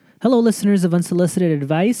Hello, listeners of Unsolicited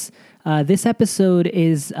Advice. This episode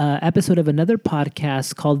is episode of another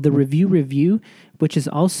podcast called The Review, which is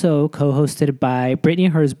also co-hosted by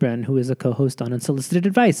Brittany Hersbrun, who is a co-host on Unsolicited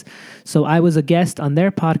Advice. So I was a guest on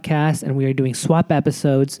their podcast, and we are doing swap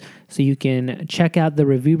episodes. So you can check out The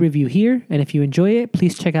Review here, and if you enjoy it,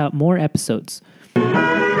 please check out more episodes.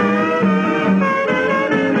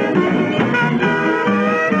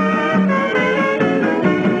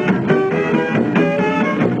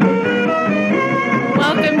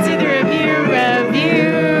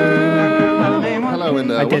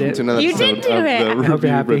 Welcome to another episode of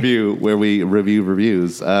the Review, where we review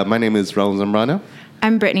reviews. My name is Raul Zambrano.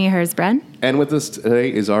 I'm Brittany Hersbrun. And with us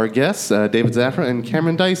today is our guests, David Zaffra and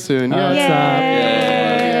Cameron Dyson. What's up?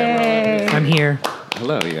 Yay! I'm here.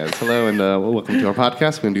 Hello, you guys. Hello, and welcome to our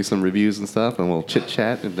podcast. We're going to do some reviews and stuff, and we'll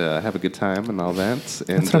chit-chat and have a good time and all that.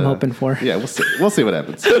 And, that's what I'm hoping for. Yeah, we'll see what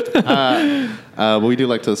happens. But we do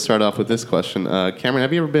like to start off with this question. Cameron,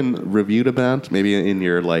 have you ever been reviewed about, maybe in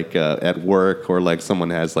your, at work, or, someone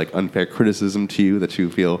has, unfair criticism to you that you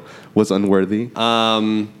feel was unworthy?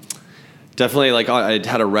 Definitely, I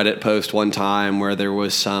had a Reddit post one time where there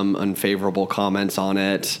was some unfavorable comments on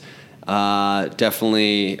it.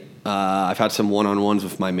 Definitely... I've had some one-on-ones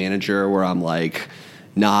with my manager where I'm like,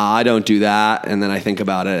 nah, I don't do that. And then I think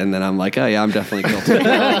about it, and then I'm like, oh, yeah, I'm definitely guilty.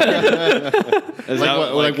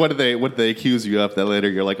 What did they accuse you of that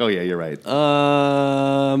later you're like, oh, yeah, you're right?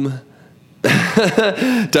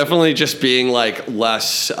 Definitely just being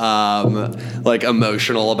less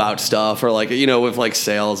emotional about stuff, or with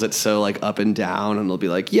sales it's so up and down, and they'll be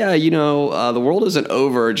like, yeah, the world isn't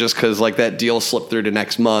over just because that deal slipped through to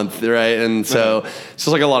next month, right? And so it's just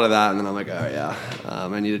a lot of that, and then I'm like, oh yeah,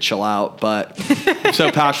 I need to chill out. But I'm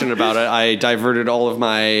so passionate about it, I diverted all of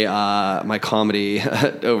my my comedy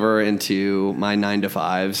over into my 9 to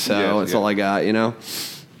 5, so it's all I got,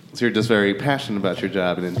 So you're just very passionate about your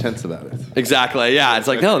job and intense about it. Exactly, yeah. It's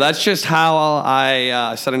no, that's just how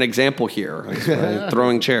I set an example here.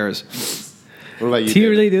 Throwing chairs. What about you? Do you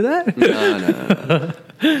really do that? No.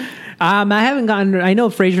 I haven't I know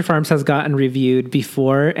Fraser Farms has gotten reviewed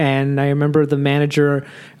before, and I remember the manager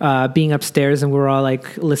being upstairs, and we were all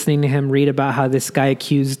listening to him read about how this guy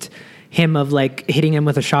accused him of hitting him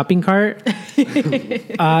with a shopping cart.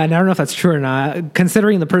 And I don't know if that's true or not.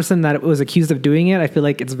 Considering the person that was accused of doing it, I feel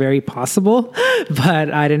like it's very possible,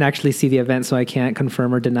 but I didn't actually see the event, so I can't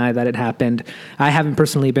confirm or deny that it happened. I haven't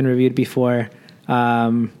personally been reviewed before, but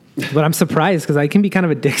I'm surprised because I can be kind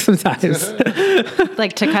of a dick sometimes.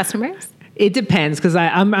 To customers? It depends, because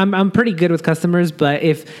I'm pretty good with customers, but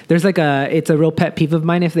if there's it's a real pet peeve of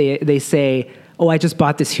mine if they say, oh, I just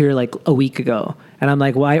bought this here a week ago. And I'm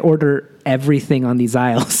like, well, I order everything on these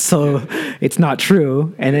aisles, so it's not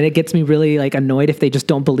true. And then it gets me really annoyed if they just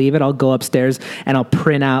don't believe it. I'll go upstairs and I'll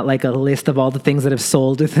print out a list of all the things that have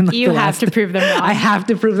sold within You have to prove them wrong. I have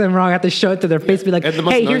to prove them wrong. I have to show it to their face, be like,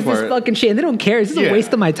 hey, here's this fucking shit. And they don't care. It's just a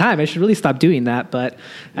waste of my time. I should really stop doing that, but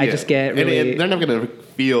I just get really... And they're not going to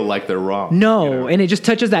feel like they're wrong. No, and it just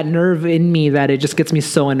touches that nerve in me that it just gets me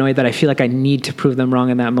so annoyed that I feel like I need to prove them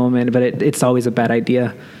wrong in that moment, but it's always a bad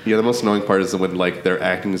idea. Yeah, the most annoying part is when they're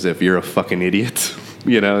acting as if you're a fucking idiot,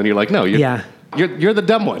 and you're like, no, you're the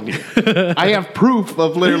dumb one. I have proof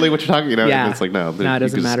of literally what you're talking about. Yeah. And it's no, it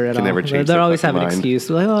doesn't matter at all. Never change they'll always have mind. an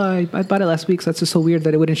excuse. I bought it last week, so that's just so weird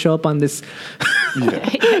that it wouldn't show up on this.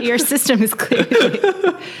 Your system is clearly...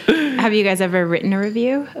 Have you guys ever written a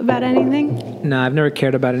review about anything? No, I've never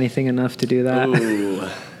cared about anything enough to do that. Ooh.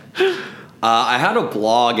 I had a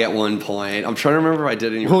blog at one point. I'm trying to remember if I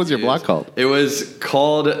did any What was your blog called? It was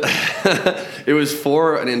called... It was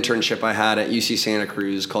for an internship I had at UC Santa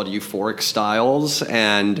Cruz called Euphoric Styles,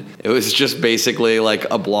 and it was just basically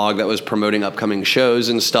a blog that was promoting upcoming shows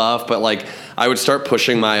and stuff, but I would start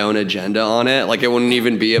pushing my own agenda on it. It wouldn't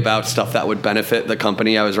even be about stuff that would benefit the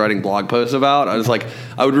company I was writing blog posts about. I was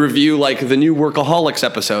I would review the new Workaholics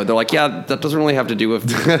episode. They're like, yeah, that doesn't really have to do with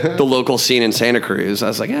the local scene in Santa Cruz. I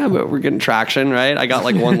was like, yeah, but we're getting traction, right? I got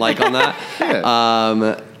 1 like on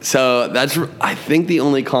that. So that's, I think, the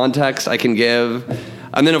only context I can give.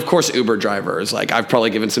 And then, of course, Uber drivers. I've probably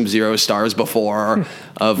given some 0 stars before.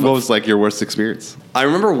 What was your worst experience? I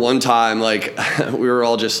remember one time, we were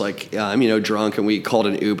all just drunk, and we called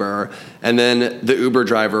an Uber, and then the Uber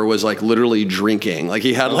driver was literally drinking.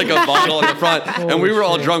 He had a bottle in the front, and we were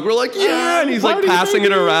all drunk. We're like, yeah, and he's passing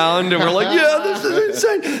it around, and we're like, yeah, this is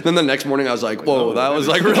insane. Then the next morning, I was like, whoa, that was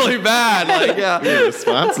really bad. Yeah, you're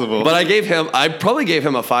responsible. But I probably gave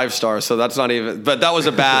him a 5 star, so that's not even. But that was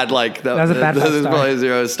a bad that was a bad 5 That was star. probably a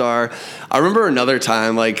 0 star. I remember another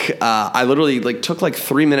time, I literally took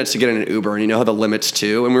 3 minutes to get in an Uber, and you know how the limit's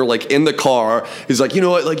 2, and we were like in the car. He's like, you know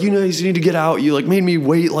what, like, you need to get out. You like made me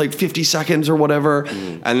wait like 50 seconds or whatever.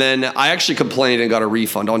 And then I actually complained and got a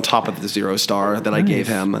refund on top of the 0-star that I gave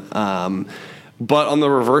him. But on the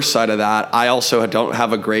reverse side of that, I also don't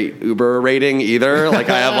have a great Uber rating either. Like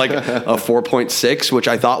I have like a 4.6, which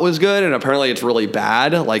I thought was good, and apparently it's really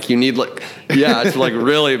bad. Like you need it's like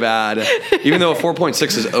really bad. Even though a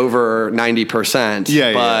 4.6 is over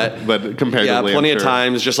 90%. But comparatively, plenty of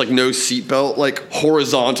times just like no seatbelt, like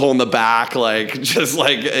horizontal in the back, like just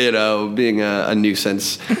like being a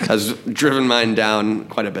nuisance has driven mine down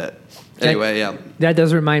quite a bit. Anyway, That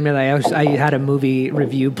does remind me that I had a movie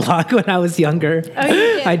review blog when I was younger. Oh, you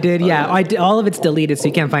did? I did, yeah. I did, all of it's deleted, so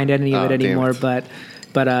you can't find any of it anymore. But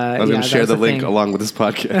I was going to share the link along with this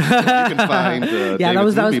podcast. You can find that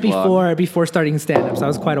was before starting stand-up, so that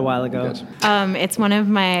was quite a while ago. Gotcha. It's one of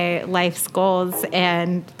my life's goals,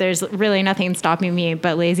 and there's really nothing stopping me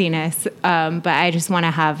but laziness. But I just want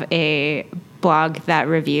to have a blog that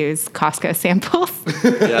reviews Costco samples.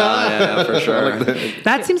 Yeah, for sure.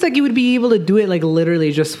 That seems like you would be able to do it like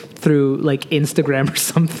literally just through like Instagram or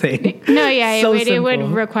something. No, yeah, it would simple.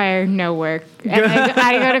 require no work. And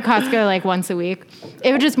I go to Costco like once a week.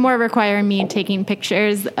 It would just more require me taking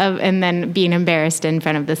pictures of and then being embarrassed in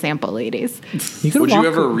front of the sample ladies. Would you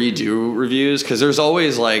ever redo reviews? Because there's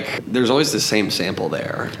always the same sample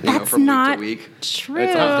there. That's from not week to week. true.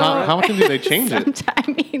 How often do they change it?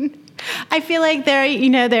 I mean, I feel like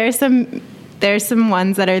there's some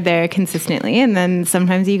ones that are there consistently, and then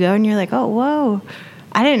sometimes you go and you're like, oh, whoa,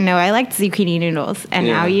 I didn't know I liked zucchini noodles, and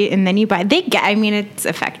now you buy. It's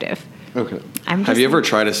effective. Okay. Have you ever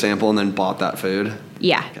tried a sample and then bought that food?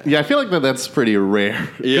 Yeah. Yeah, I feel like that's pretty rare.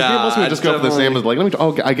 Yeah, most people just go for the samples,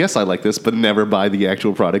 like, I guess I like this, but never buy the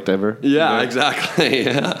actual product ever. Yeah, exactly.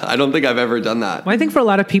 Yeah. I don't think I've ever done that. Well, I think for a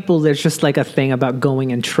lot of people, there's just like a thing about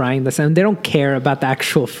going and trying this, and they don't care about the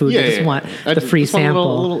actual food. They just want the free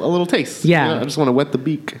sample. A little taste. Yeah. I just want to wet the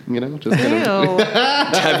beak. Just Ew.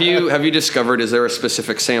 Have you discovered, is there a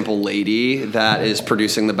specific sample lady that is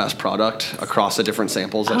producing the best product across the different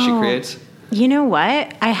samples that she creates? You know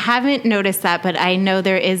what? I haven't noticed that, but I know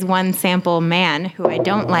there is one sample man who I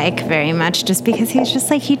don't like very much just because he's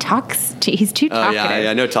just like, he's too talkative. Oh,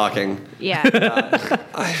 yeah, no talking. Yeah.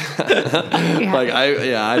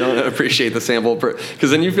 I don't appreciate the sample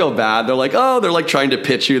because then you feel bad. They're like, trying to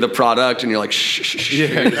pitch you the product, and you're like, shh.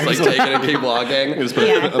 Yeah, you're just like take it and keep walking. You just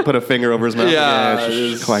put a finger over his mouth.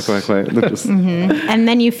 Quiet. And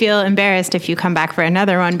then you feel embarrassed if you come back for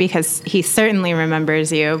another one because he certainly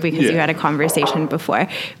remembers you because you had a conversation before.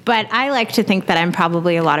 But I like to think that I'm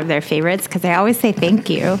probably a lot of their favorites because I always say thank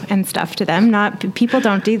you and stuff to them. People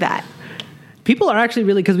don't do that. People are actually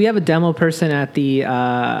really, because we have a demo person at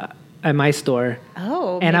at my store.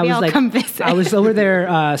 Oh, and maybe I'll come visit. I was over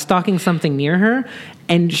there stocking something near her,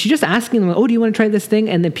 and she just asking them, "Oh, do you want to try this thing?"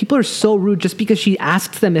 And then people are so rude just because she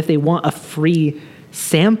asks them if they want a free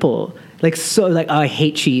sample. I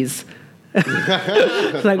hate cheese.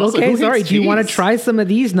 It's like, Also, okay, who sorry. hates Do you want to cheese? try some of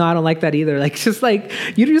these? No, I don't like that either. Like, just like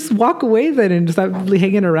you just walk away then and just stop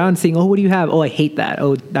hanging around, saying, "Oh, what do you have? Oh, I hate that.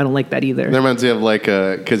 Oh, I don't like that either." That reminds me of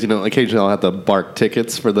because occasionally I'll have to bark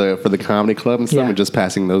tickets for the comedy club and stuff, Yeah. and just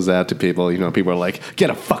passing those out to people. People are like, "Get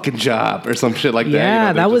a fucking job" or some shit like that. Yeah,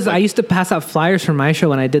 They're that was. just I used to pass out flyers for my show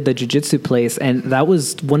when I did the jiu-jitsu place, and that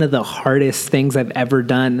was one of the hardest things I've ever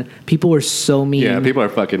done. People were so mean. Yeah, people are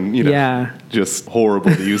fucking, just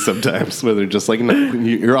horrible to you sometimes. Where they're just like, "No,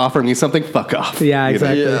 you're offering me something, fuck off." Yeah,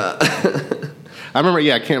 exactly. Yeah. I remember,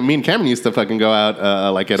 me and Cameron used to fucking go out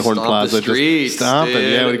at Horn Stomp Plaza, the streets, just stomping.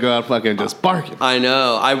 dude. Yeah, we'd go out fucking just barking. I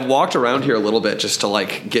know. I walked around here a little bit just to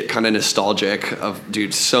get kind of nostalgic of,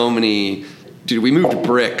 so many. Dude, we moved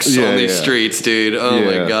bricks on these streets, dude. Oh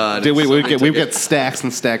my god, dude, we'd get stacks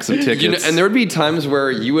and stacks of tickets. And there would be times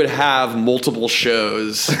where you would have multiple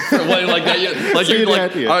shows, like that.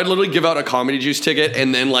 I would literally give out a Comedy Juice ticket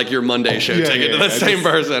and then your Monday show ticket to the same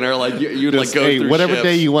person, or you'd go through whatever shifts.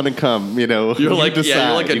 day you want to come. You're like decide.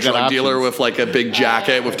 you're like a You got drug dealer options. with a big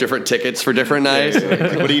jacket with different tickets for different nights.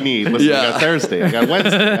 What do you need? Listen, I got Thursday, I got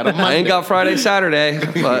Wednesday, I got a Monday. I ain't got Friday, Saturday,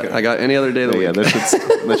 but I got any other day of the week. Yeah,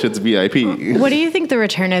 that shit's VIP. What do you think the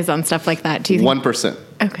return is on stuff like that? Do you think 1%?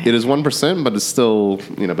 Okay. It is 1%, but it's still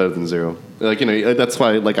better than zero. That's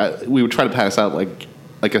why we would try to pass out like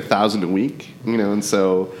 1,000 a week, and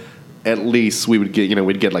so at least we would get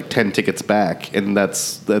we'd get 10 tickets back, and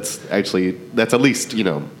that's at least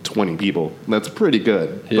 20 people. That's pretty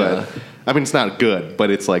good. Yeah. But I mean, it's not good,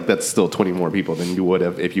 but it's that's still 20 more people than you would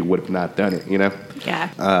have if you would have not done it. Yeah.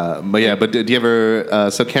 But do you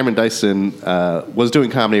ever? So Cameron Dyson was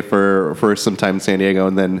doing comedy for some time in San Diego,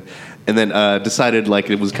 and then and then decided like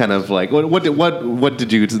it was kind of like what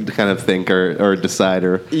did you kind of think or decide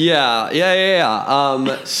or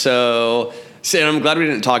So and I'm glad we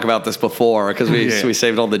didn't talk about this before because we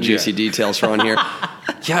saved all the juicy details for on here.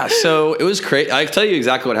 Yeah, so it was crazy. I can tell you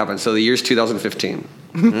exactly what happened. So the year's 2015.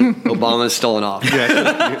 Obama's still in office.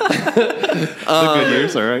 the good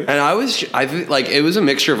years, all right. And I think like it was a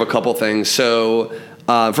mixture of a couple things. So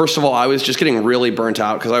first of all, I was just getting really burnt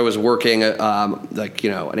out because I was working at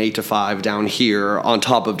an 8 to 5 down here on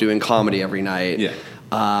top of doing comedy every night. Yeah.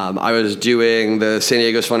 I was doing the San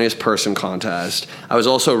Diego's Funniest Person contest. I was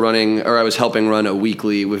also I was helping run a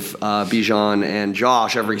weekly with Bijan and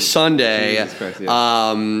Josh every Sunday. Jesus Christ,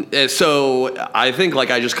 yeah. So I think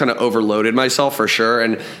like I just kind of overloaded myself for sure,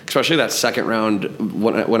 and especially that second round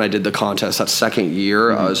when I did the contest that second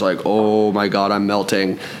year, I was like, oh my God, I'm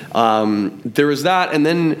melting. There was that, and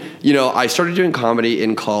then I started doing comedy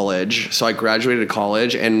in college. So I graduated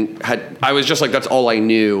college and I was just like, that's all I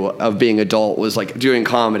knew of being adult was like doing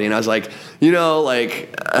comedy, and I was like,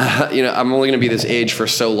 I'm only going to be this age for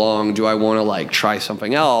so long. Do I want to like try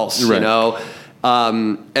something else? Right.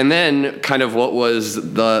 And then kind of what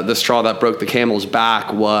was the straw that broke the camel's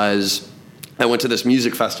back was I went to this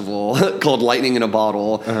music festival called Lightning in a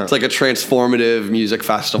Bottle. Uh-huh. It's like a transformative music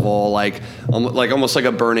festival, like almost like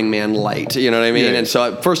a Burning Man light. You know what I mean? Yeah. And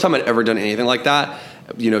so first time I'd ever done anything like that.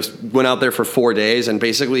 Went out there for 4 days and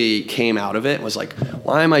basically came out of it and was like,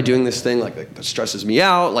 why am I doing this thing? Like that stresses me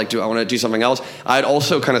out. Like, do I want to do something else? I'd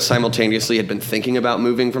also kind of simultaneously had been thinking about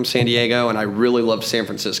moving from San Diego, and I really loved San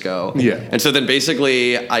Francisco. Yeah. And so then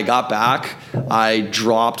basically I got back, I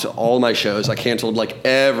dropped all my shows. I canceled like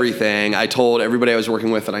everything. I told everybody I was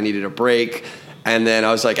working with that I needed a break. And then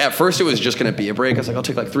I was like, at first it was just going to be a break. I was like, I'll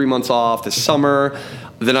take like 3 months off this summer.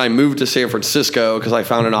 Then I moved to San Francisco because I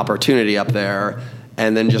found an opportunity up there.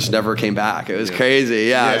 And then just never came back. It was crazy.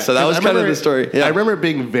 Yeah. So that was kind of the story. Yeah. I remember it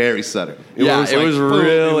being very sudden. It was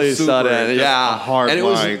really sudden. Yeah. A hard and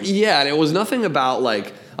line. And it was nothing about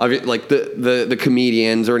like the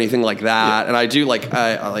comedians or anything like that. Yeah. And I do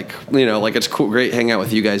it's cool, great hanging out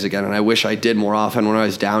with you guys again. And I wish I did more often when I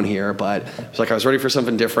was down here, but it was like I was ready for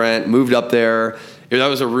something different. Moved up there. That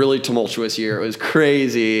was a really tumultuous year. It was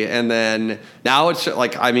crazy. And then now it's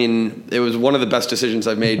like, it was one of the best decisions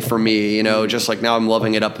I've made for me, just like now I'm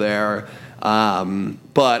loving it up there.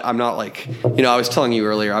 But I'm not like, I was telling you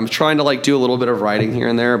earlier, I'm trying to like do a little bit of writing here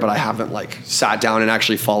and there, but I haven't like sat down and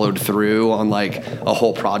actually followed through on like a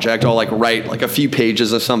whole project. I'll like write like a few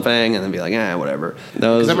pages of something and then be like, whatever.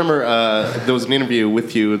 Because I remember there was an interview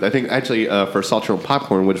with you, I think actually for Saltro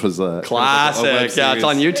Popcorn, which was a classic. Yeah, it's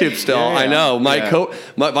on YouTube still. Yeah. I know. By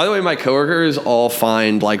the way, my coworkers all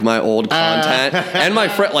find like my old content and my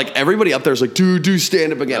friend, like everybody up there is like, dude, do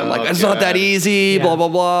stand up again. I'm like, it's not that easy, blah, blah,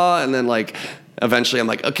 blah. And then like, eventually I'm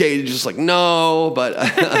like, okay, just like, no, but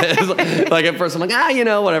like at first I'm like,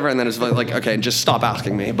 whatever. And then it's like, okay, just stop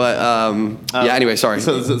asking me. But anyway, sorry.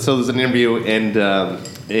 So there's an interview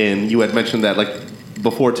and you had mentioned that like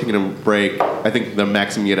before taking a break, I think the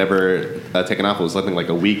maximum you had ever taken off was something like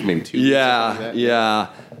a week, maybe 2 weeks. Yeah.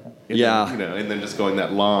 Then, and then just going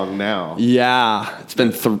that long now. Yeah, it's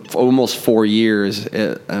been almost 4 years,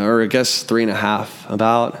 or I guess 3.5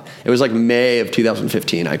 about. It was like May of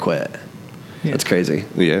 2015 I quit. Yeah. That's crazy.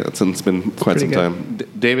 Yeah, it's been quite some time.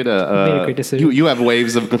 David, made a great decision. You have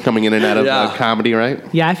waves of coming in and out of comedy, right?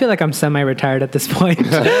 Yeah, I feel like I'm semi-retired at this point.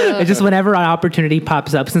 It's just whenever an opportunity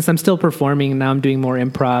pops up, since I'm still performing, now I'm doing more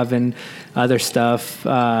improv and other stuff.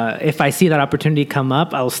 If I see that opportunity come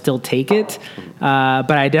up, I'll still take it.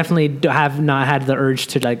 But I definitely have not had the urge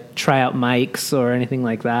to like try out mics or anything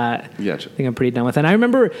like that. Gotcha. I think I'm pretty done with it. And I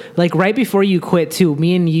remember like right before you quit too,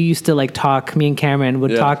 me and you used to like talk, me and Cameron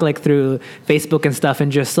would talk like through Facebook and stuff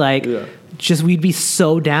and just like, we'd be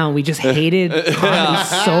so down. We just hated comedy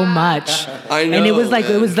so much. I know. And it was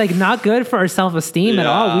like not good for our self-esteem at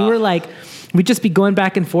all. We were like, we'd just be going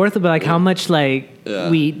back and forth about like how much like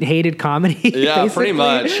we hated comedy. Yeah, pretty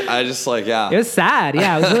much. I just like, It was sad.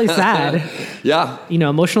 Yeah, it was really sad. Yeah.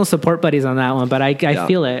 Emotional support buddies on that one, but I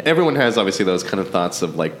feel it. Everyone has obviously those kind of thoughts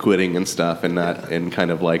of like quitting and stuff and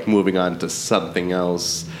kind of like moving on to something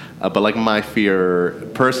else. But like my fear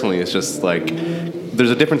personally is just like,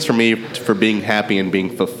 there's a difference for me for being happy and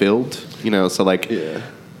being fulfilled, so like,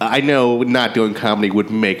 I know not doing comedy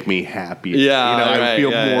would make me happy. Yeah, I would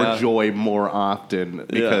feel more joy more often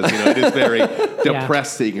because it is very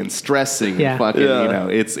depressing and stressing and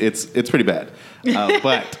fucking. It's pretty bad.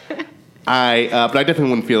 But I definitely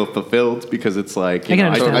wouldn't feel fulfilled because it's like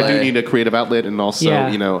I do need a creative outlet and also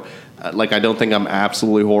like I don't think I'm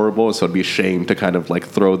absolutely horrible, so it'd be a shame to kind of like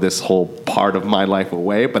throw this whole part of my life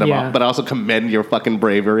away. But but I also commend your fucking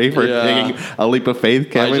bravery for taking a leap of faith,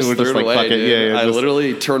 Cameron. I just threw it like, away, fuck dude. it. I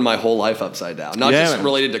literally turned my whole life upside down. Not just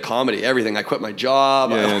related to comedy, everything. I quit my job.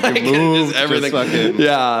 Moved, everything. Fucking,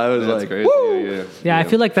 I was like, crazy. woo. Yeah, I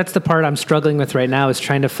feel like that's the part I'm struggling with right now is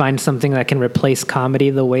trying to find something that can replace comedy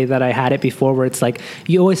the way that I had it before, where it's like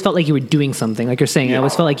you always felt like you were doing something. Like you're saying, I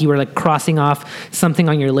always felt like you were like crossing off something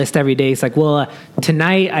on your list every day. It's like, well,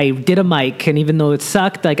 tonight I did a mic, and even though it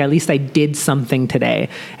sucked, like at least I did something today.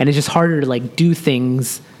 And it's just harder to like do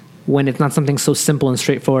things when it's not something so simple and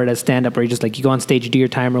straightforward as stand-up, where you just like you go on stage, you do your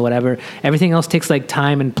time or whatever. Everything else takes like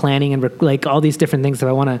time and planning and like all these different things. If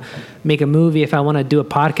I want to make a movie, if I want to do a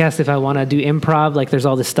podcast, if I want to do improv, like there's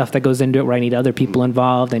all this stuff that goes into it where I need other people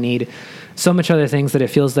involved. I need so much other things that it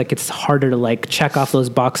feels like it's harder to like check off those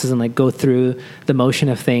boxes and like go through the motion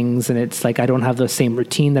of things. And it's like I don't have the same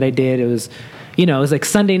routine that I did. It was like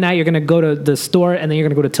Sunday night, you're going to go to the store and then you're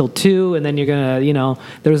going to go to till 2 and then you're going to,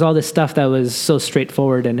 there was all this stuff that was so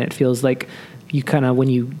straightforward, and it feels like you kind of, when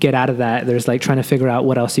you get out of that, there's like trying to figure out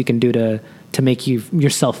what else you can do to make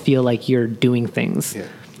yourself feel like you're doing things. Yeah.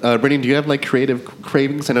 Brittany, do you have like creative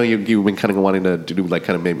cravings? I know you've been kind of wanting to do like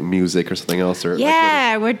kind of maybe music or something else. Or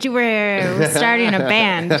yeah, we're starting a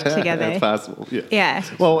band together. That's possible. Yeah. Yeah.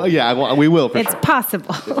 Well, yeah, we will. It's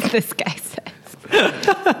possible. This guy says.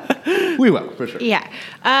 We will, for sure. Yeah.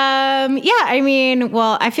 I mean,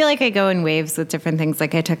 well, I feel like I go in waves with different things.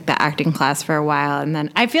 Like I took the acting class for a while, and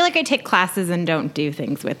then I feel like I take classes and don't do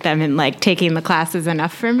things with them, and like taking the class is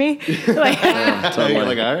enough for me. Like, You're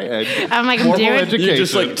like, all right. I'm like, I'm doing. You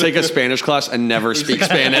just like take a Spanish class and never speak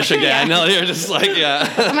Spanish again. No, you're just like,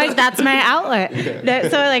 I'm like, that's my outlet.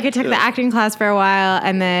 So like I took the acting class for a while,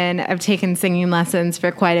 and then I've taken singing lessons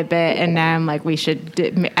for quite a bit, and now I'm like,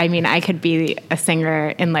 I could be a singer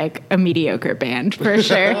in like a mediocre band for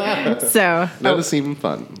sure. So that would seem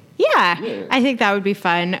fun. Yeah, I think that would be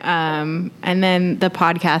fun. And then the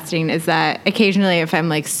podcasting is that occasionally if I'm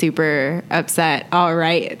like super upset, I'll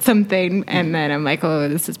write something and then I'm like, oh,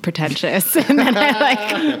 this is pretentious. And then I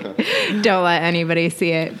like don't let anybody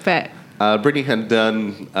see it. But Brittany had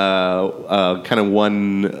done kind of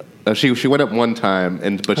one. She went up one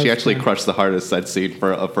time, but she actually crushed the hardest I'd seen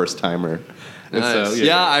for a first timer. Nice.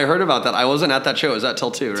 So, I heard about that. I wasn't at that show. It was at Till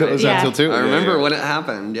 2, right? Was that Till 2? I remember when it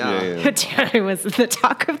happened. It was the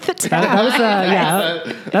talk of the town.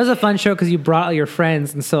 That was a fun show because you brought all your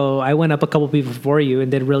friends, and so I went up a couple people before you and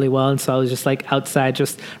did really well, and so I was just like outside,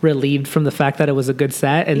 just relieved from the fact that it was a good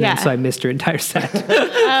set, and then so I missed your entire set.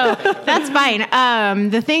 Oh, that's fine.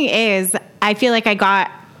 The thing is, I feel like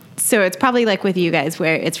so it's probably like with you guys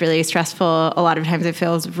where it's really stressful. A lot of times it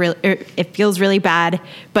feels really bad,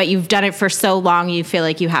 but you've done it for so long, you feel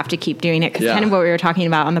like you have to keep doing it. Because kind of what we were talking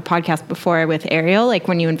about on the podcast before with Ariel, like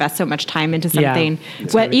when you invest so much time into something,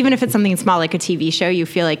 even if it's something small like a TV show, you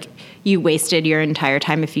feel like you wasted your entire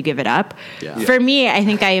time if you give it up. Yeah. For me, I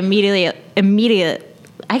think I immediately,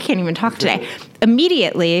 I can't even talk today,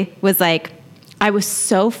 immediately was like, I was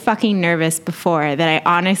so fucking nervous before that I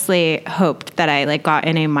honestly hoped that I like got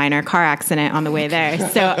in a minor car accident on the way there.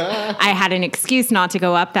 So I had an excuse not to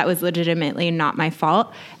go up that was legitimately not my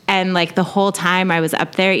fault. And like the whole time I was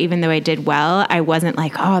up there, even though I did well, I wasn't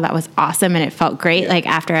like, oh, that was awesome. And it felt great. Like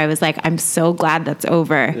after I was like, I'm so glad that's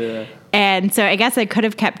over. Yeah. And so I guess I could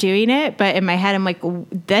have kept doing it. But in my head, I'm like,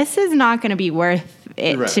 this is not going to be worth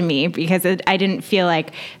it to me because I didn't feel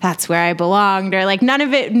like that's where I belonged or like none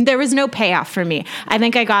of it. There was no payoff for me. I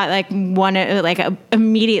think I got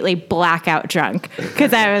immediately blackout drunk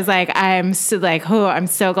because I was like, I'm so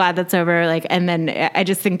glad that's over. Like, and then I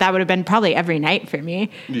just think that would have been probably every night for me.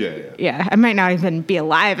 Yeah. I might not even be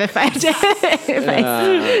alive if I did.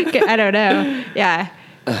 I don't know. Yeah.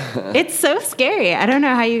 It's so scary. I don't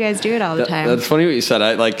know how you guys do it all the time. That's funny what you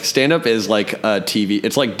said. Stand-up is like a TV.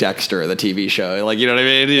 It's like Dexter, the TV show. Like, you know what I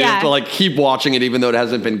mean? You have to like keep watching it even though it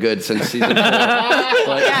hasn't been good since season 4.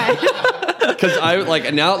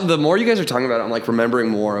 Because now the more you guys are talking about it, I'm like remembering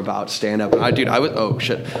more about stand-up. I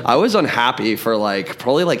was unhappy for like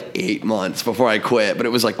probably like 8 months before I quit. But it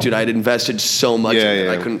was like, dude, I'd invested so much in it,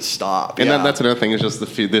 I couldn't stop. And that's another thing is just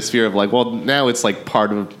this fear of like, well, now it's like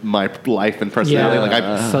part of my life and personality. Yeah. Like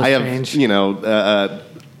I have,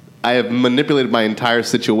 I have manipulated my entire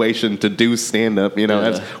situation to do stand-up,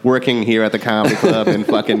 as working here at the comedy club and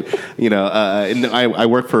fucking, and I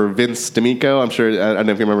work for Vince D'Amico. I'm sure, I don't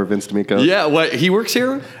know if you remember Vince D'Amico. Yeah, what, he works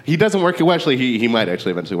here? He doesn't work here. Well, actually, he might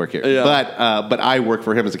actually eventually work here. Yeah. But I work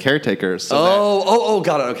for him as a caretaker. So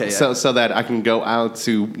Got it, okay. Yeah. So that I can go out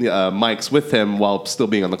to mics with him while still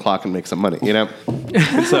being on the clock and make some money,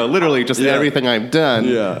 And so literally just everything I've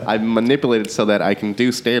done, I've manipulated so that I can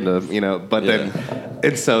do stand-up, but then,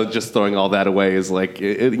 and so just throwing all that away is like,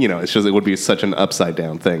 it's just, it would be such an upside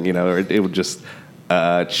down thing, or it would just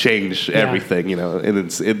change everything, and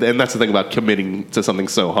and that's the thing about committing to something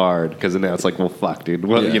so hard, because now it's like, well, fuck, dude.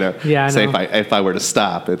 Well, say if I were to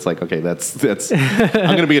stop, it's like, okay, that's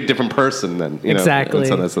I'm gonna be a different person then, Exactly. And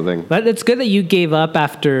so that's the thing. But it's good that you gave up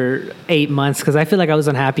after 8 months, because I feel like I was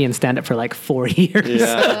unhappy in stand up for like 4 years.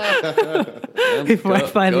 Yeah. Before I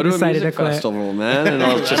finally decided to quit. Festival, man, and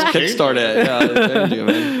I'll just kickstart it. Yeah, thank you,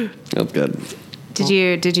 man. That's good. Did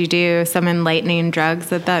you do some enlightening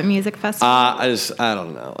drugs at that music festival? I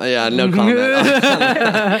don't know. Yeah, no comment.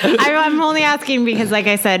 I'm only asking because, like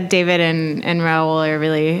I said, David and Raul are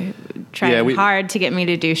really trying hard to get me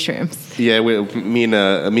to do shrooms. Yeah,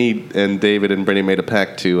 me and David and Brittany made a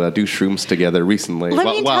pact to do shrooms together recently. Let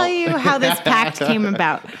me tell you how this pact came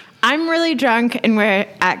about. I'm really drunk and we're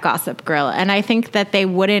at Gossip Girl, and I think that they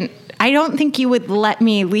wouldn't. I don't think you would let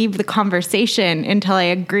me leave the conversation until I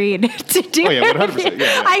agreed to do it. Oh, yeah, 100%.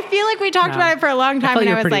 Yeah. I feel like we talked about it for a long time, and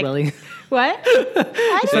I was like, willing. What?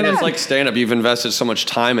 And it's like stand-up. You've invested so much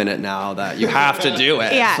time in it now that you have to do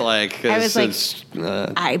it. Yeah. Like, I was like,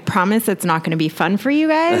 I promise it's not going to be fun for you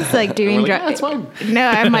guys. Like doing drugs. That's fine. No,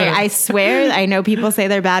 I'm like, I swear. I know people say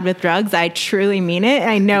they're bad with drugs. I truly mean it.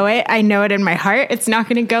 I know it. I know it in my heart. It's not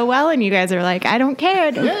going to go well. And you guys are like, I don't care.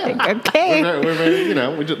 I don't think, okay. We're very,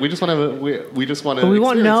 we just want to. We just want to. We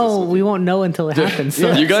won't know. We won't know until it happens.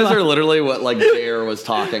 So you guys are literally what like Dare was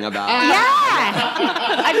talking about.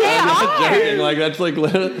 Yeah, they are. Like that's like.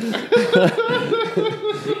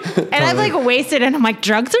 And I'm like wasted, and I'm like,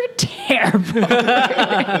 drugs are terrible.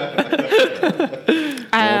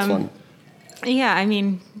 That's fun. Yeah, I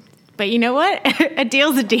mean, but you know what? A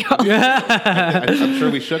deal's a deal. I'm sure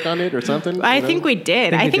we shook on it or something. I think we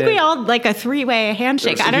did. I think we all like a 3-way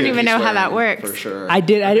handshake. I don't even know how that works. For sure. I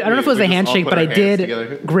did. I don't know if it was a handshake, but I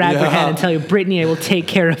did grab your hand and tell you, Brittany, I will take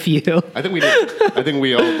care of you. I think we did. I think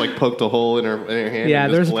we all like poked a hole in her hand. Yeah,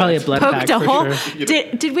 there was probably a blood pack. Poked a hole. Sure.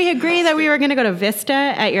 Did we agree that we were going to go to Vista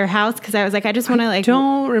at your house? Because I was like, I just want to like.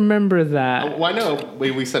 Don't remember that. Well, I know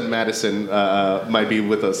we said Madison might be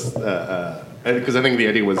with us. Because I think the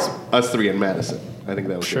idea was us three in Madison. I think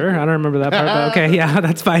that was sure. I don't remember that part, but okay, yeah,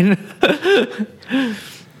 that's fine.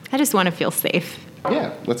 I just want to feel safe.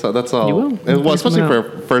 Yeah, that's all. You will. Well, especially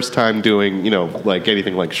for first time doing, like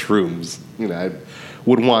anything like shrooms. I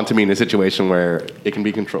would want to be in a situation where it can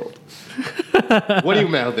be controlled. What are you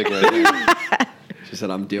mouthing right now? She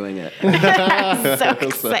said, "I'm doing it." So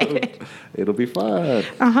excited. So, it'll be fun.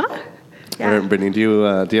 Yeah. All right, Brittany, do you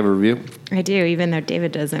have a review? I do, even though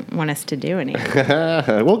David doesn't want us to do any.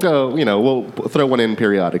 We'll go, we'll throw one in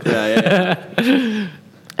periodically. Yeah. Okay.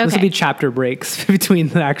 This will be chapter breaks between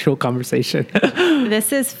the actual conversation.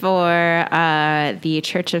 This is for the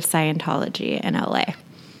Church of Scientology in LA.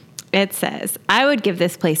 It says, I would give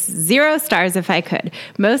this place 0 stars if I could.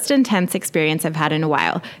 Most intense experience I've had in a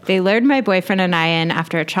while. They lured my boyfriend and I in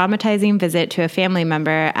after a traumatizing visit to a family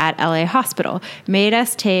member at LA Hospital, made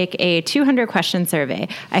us take a 200-question survey.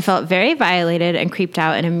 I felt very violated and creeped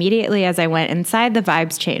out, and immediately as I went inside, the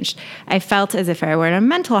vibes changed. I felt as if I were in a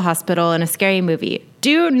mental hospital in a scary movie.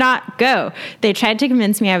 Do not go. They tried to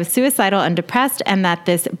convince me I was suicidal and depressed and that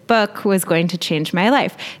this book was going to change my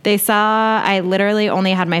life. They saw I literally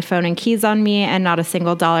only had my phone and keys on me and not a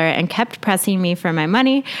single dollar and kept pressing me for my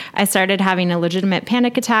money. I started having a legitimate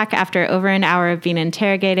panic attack after over an hour of being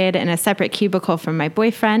interrogated in a separate cubicle from my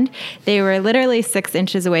boyfriend. They were literally 6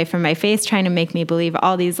 inches away from my face trying to make me believe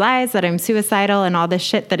all these lies, that I'm suicidal and all this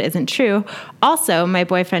shit that isn't true. Also, my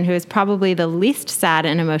boyfriend, who is probably the least sad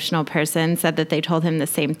and emotional person, said that they told him the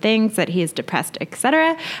same things, that he is depressed,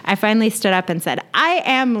 etc. I finally stood up and said, I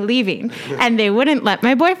am leaving. And they wouldn't let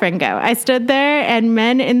my boyfriend go. I stood there and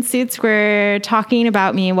men in suits were talking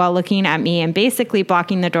about me while looking at me and basically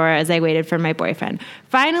blocking the door as I waited for my boyfriend.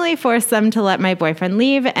 Finally forced them to let my boyfriend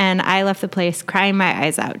leave, and I left the place crying my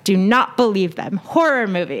eyes out. Do not believe them. Horror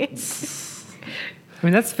movie. I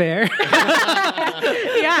mean, that's fair.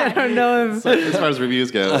 Yeah. I don't know if... So, as far as reviews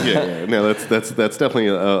go, yeah. No, that's definitely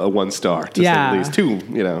a 1 star, to say at least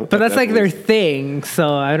 2, But that's like their thing,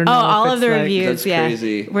 so I don't know. All if of the like, reviews, That's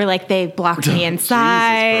crazy. were like, they blocked me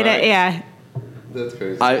inside. Christ. Yeah. That's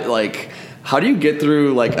crazy. I like how do you get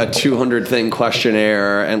through like a 200 thing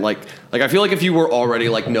questionnaire and like I feel like if you were already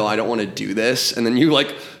like, no, I don't want to do this, and then you like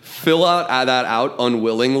fill that out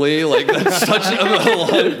unwillingly, like that's such a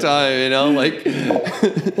long time, you know?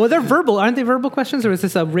 Like, well, they're verbal, aren't they? Verbal questions, or is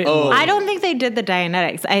this a written? one? I don't think they did the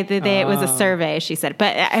Dianetics. It was a survey. She said,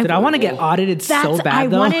 but I want to get audited so bad. I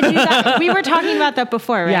though. want to do that. We were talking about that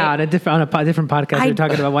before, right? Yeah, on a different podcast, we were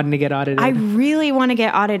talking about wanting to get audited. I really want to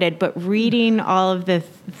get audited, but reading all of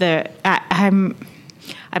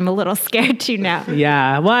I'm a little scared too now.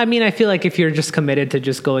 Yeah. Well, I mean, I feel like if you're just committed to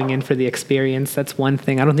just going in for the experience, that's one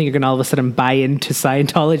thing. I don't think you're going to all of a sudden buy into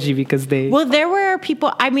Scientology because they... Well, there were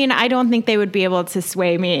people... I mean, I don't think they would be able to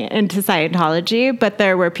sway me into Scientology, but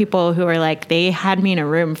there were people who were like, they had me in a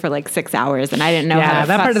room for like 6 hours and I didn't know how Yeah, to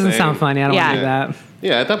that part doesn't Same. sound funny. I don't want to do that.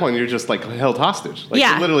 Yeah, at that point you're just like held hostage. Like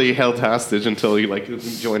Yeah. you're literally held hostage until you like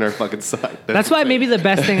join our fucking side. That's why maybe the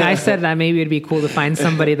best thing I said that maybe it'd be cool to find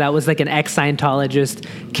somebody that was like an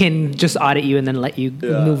ex-Scientologist can just audit you and then let you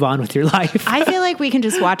move on with your life. I feel like we can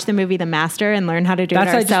just watch the movie The Master and learn how to do That's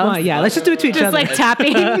it what I just ourselves. want. Yeah, let's just do it to each Just other. like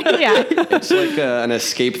tapping. Yeah. it's like an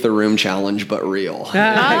escape the room challenge, but real. Oh,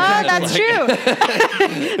 that's true.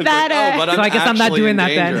 That But So I guess I'm not actually doing in that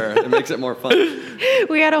then. danger. It makes it more fun.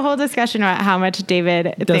 we had a whole discussion about how much David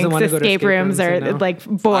thinks wanna go to escape rooms are no. like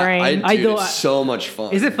boring. Dude, know- it's so much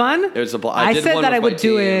fun. Is it fun? It was I did said one that I with my would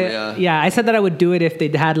do team, it. Yeah. I said that I would do it if they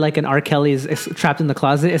had like an R. Kelly's trapped in the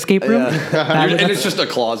closet escape room. And it's just a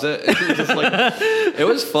closet. It's just like, it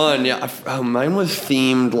was fun. Yeah, mine was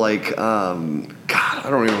themed like, God, I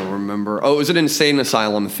don't even remember. Oh, it was an insane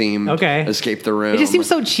asylum theme. Okay. Escape the room. It just seems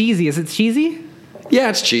so cheesy. Is it cheesy? Yeah,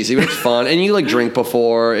 it's cheesy, but it's fun. And you like drink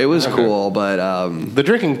before. It was cool, but The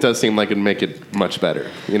drinking does seem like it'd make it much better,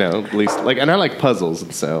 you know. At least like, and I like puzzles,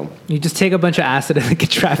 and so You just take a bunch of acid and get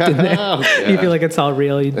trapped in there. Yeah. You feel like it's all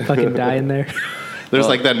real. You fucking die in there. there's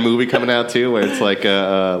like that movie coming out too, where it's like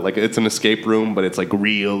it's an escape room, but it's like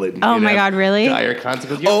real. And, Oh you my know, God, really? Dire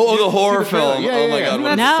consequences. the horror film. Yeah, Oh my yeah, God. yeah.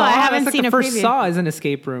 what- No, Saw? I haven't That's like seen the a first preview. Saw is an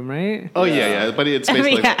escape room, right? Oh yeah, but it's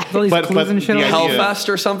basically Yeah. All these clues and shit the on idea- Hellfest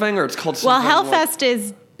or something, or it's called Well, something like- Hellfest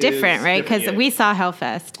is different, Is right? different, Because yeah. we saw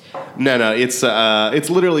Hellfest. No, it's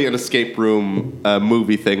literally an escape room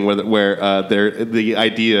movie thing where the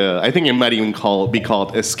idea, I think it might even be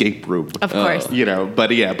called escape room. Of course. You know,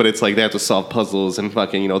 but it's like they have to solve puzzles and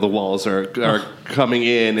fucking, the walls are coming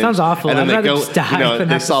in. Sounds awful. And then I'd they rather go, just die than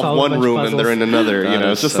they have to solve solve a one bunch of room and they're in puzzles. another. That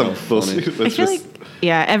It's is just so some bullshit. funny. I feel like,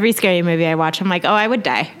 yeah, every scary movie I watch, I'm like, oh, I would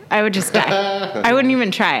die. I would just die. I wouldn't even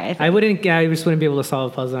try it. I just wouldn't be able to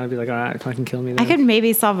solve a puzzle. I'd be like, all right, fucking kill me. Then. I could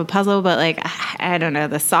maybe solve a puzzle, but like, I don't know,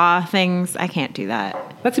 the Saw things, I can't do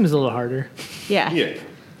that. That seems a little harder. Yeah. Yeah.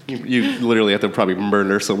 You literally have to probably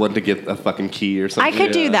murder someone to get a fucking key or I something.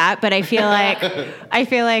 could do that, but I feel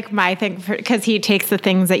like my thing, because he takes the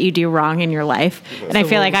things that you do wrong in your life, and I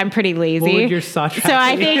feel like I'm pretty lazy. what would your Saw so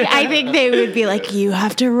trap be? I think they would be like, you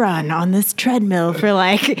have to run on this treadmill for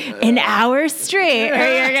like an hour straight, or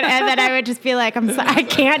and then I would just be like, I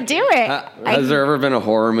can't do it. Has there ever been a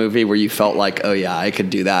horror movie where you felt like, oh yeah, I could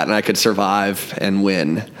do that and I could survive and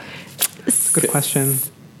win? Good question.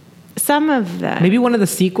 Some of them. Maybe one of the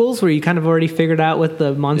sequels where you kind of already figured out what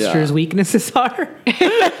the monster's Yeah. weaknesses are.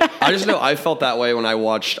 I just know I felt that way when I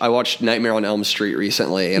watched Nightmare on Elm Street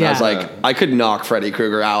recently, and I was Yeah. like, I could knock Freddy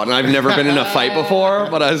Krueger out, and I've never been in a fight before,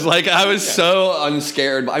 but I was so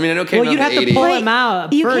unscared. I mean, I know it came Well, out you'd in have the to 80s, pull him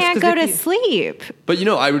out You first, can't 'cause go if to you- sleep. but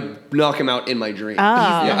I would knock him out in my dream.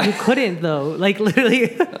 Oh. You couldn't though. Like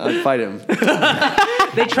literally, I'd fight him.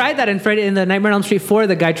 they tried that in the Nightmare on Elm Street 4.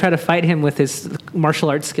 The guy tried to fight him with his martial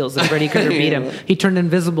arts skills, and Freddy Krueger beat him. He turned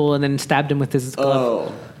invisible and then stabbed him with his glove.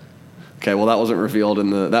 Oh. Okay, well that wasn't revealed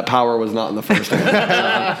that power was not in the first one.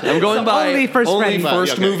 I'm going by only first Freddy.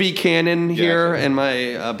 first Okay. movie canon here Yeah. and my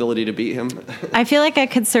ability to beat him. I feel like I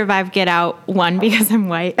could survive Get Out, one, because I'm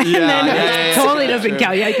white. And then Totally doesn't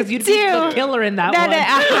count. Yeah, because you'd be the Two. killer in that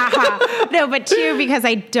one. No, but two, because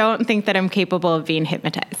I don't think that I'm capable of being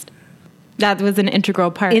hypnotized. That was an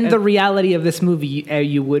integral part In of the reality of this movie,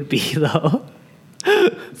 you would be though.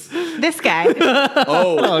 this guy.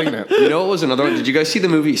 Oh, you know. You know what was another one? Did you guys see the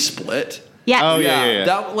movie Split? Yes. Oh, yeah.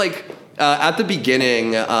 That at the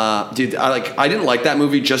beginning, dude, I didn't like that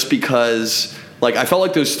movie just because I felt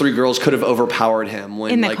like those three girls could have overpowered him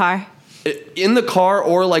when In the car. In the car,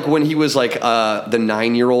 or when he was the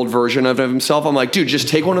 9-year-old version of himself. I'm like, dude, just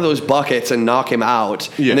take one of those buckets and knock him out.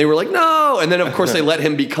 Yeah. And they were like, no. And then of course they let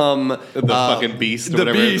him become The fucking beast or the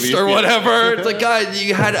whatever. beast or Yeah. whatever. It's like, God,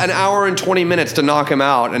 you had an hour and 20 minutes to knock him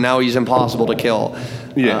out, and now he's impossible to kill.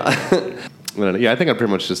 Yeah. Yeah, I think I'd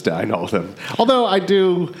pretty much just dine all of them. Although I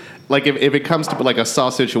do, like, if it comes to like a Saw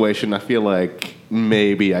situation, I feel like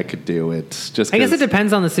maybe I could do it. Just I guess it 'cause-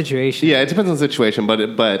 depends on the situation. Yeah, it depends on the situation,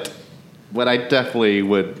 but I definitely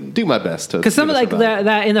would do my best to. Because some of like survive.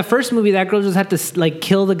 that in the first movie, that girl just had to like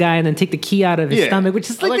kill the guy and then take the key out of his Yeah. sting, which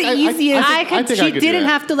is like, Like, the I easiest. think I she could do didn't that.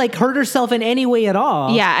 have to like hurt herself in any way at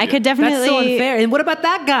all. Yeah, I could definitely. That's so unfair. And what about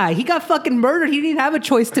that guy? He got fucking murdered. He didn't have a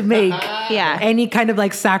choice to make. Yeah. Any kind of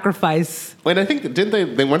like sacrifice. Wait, I think didn't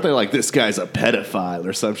they weren't they like this guy's a pedophile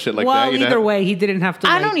or some shit like well, that? You know? either way, he didn't have to.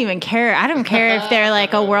 I like- don't even care. I don't care if they're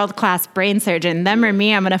like a world class brain surgeon. Them or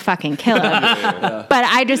me, I'm gonna fucking kill him. But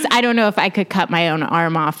I don't know if I could cut my own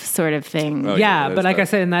arm off, sort of thing. Oh, Yeah, yeah, but like I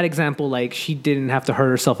that's said in that example, like she didn't have to hurt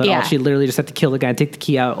herself at Yeah. all. She literally just had to kill the guy and take the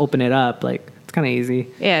key out, open it up. Like it's kind of easy.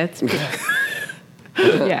 Yeah, it's.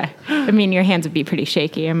 Yeah, I mean, your hands would be pretty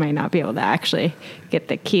shaky. I might not be able to actually get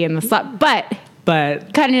the key in the slot, but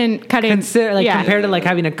But cutting. consider like yeah. compared to like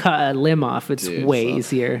having to cut a limb off, it's Dude, way so-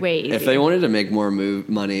 easier. Way easier. If they wanted to make more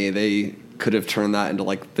money, they could have turned that into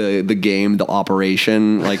like the game, the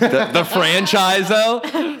operation, like the franchise. Though,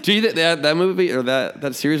 do you think that movie or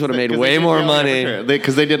that series would have made way more money?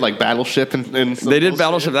 Because they did like Battleship and They did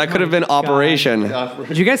Battleship. That could have been Operation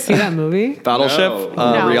Did you guys see that movie? Battleship.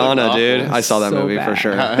 No. No. Rihanna, Awful. dude. I saw that So movie for bad.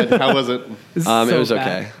 sure. How was it? It's It so was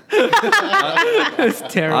bad. okay. It's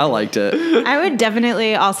terrible. I liked it. I would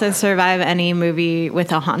definitely also survive any movie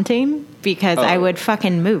with a haunting because I would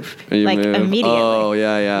fucking move You like move. immediately. Oh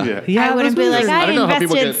yeah. Yeah, I wouldn't those be like, movies are- I don't know how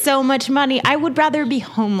people invested get- so much money. I would rather be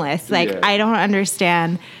homeless. Like, Yeah. I don't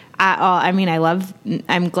understand at all. I mean,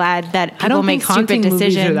 I'm glad that I people don't make think haunting stupid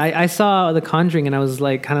movies decisions. I saw The Conjuring and I was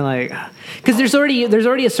like, kind of like, because there's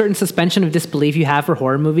already a certain suspension of disbelief you have for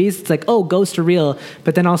horror movies. It's like, oh, ghosts are real,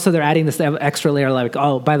 but then also they're adding this extra layer, like,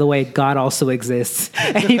 oh, by the way, God also exists,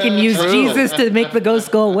 and you can use Jesus to make the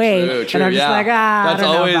ghost go away. True, And I'm just yeah. like, That's I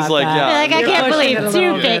don't know always about like, that. yeah. Like, I You're can't pushing believe it a two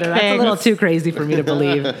little big bit. That's a little things. too crazy for me to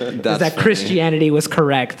believe That's that funny. Christianity was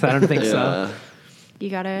correct. I don't think so. Yeah. You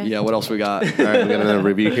gotta. Yeah. What else we got? All right, we got another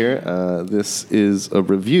review here. This is a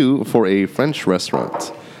review for a French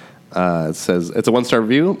restaurant. It says it's a 1-star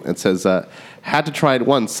review. It says had to try it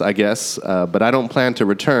once, I guess, but I don't plan to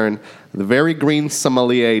return. The very green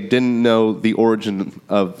sommelier didn't know the origin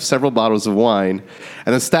of several bottles of wine,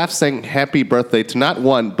 and the staff sang "Happy Birthday" to not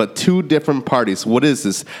one but 2 different parties. What is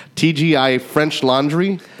this? TGI French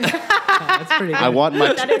Laundry? That's pretty good. I want my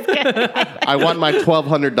I want my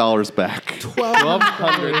 $1,200 back.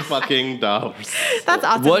 $1,200 fucking dollars. That's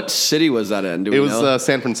awesome. What city was that in? Do we It was know?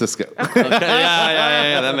 San Francisco.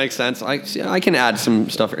 Yeah. That makes sense. I can add some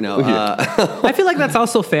stuff right now. I feel like that's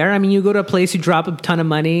also fair. I mean, you go to a place, you drop a ton of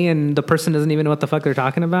money, and the person doesn't even know what the fuck they're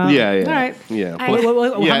talking about. Yeah. All right. Yeah. I-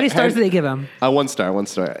 How many stars do they give him? 1 star, 1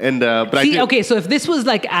 star. And but I See, did, okay, so if this was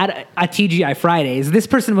like at a TGI Fridays, this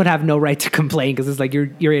person would have no right to complain because it's like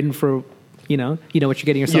you're in for, you know what you're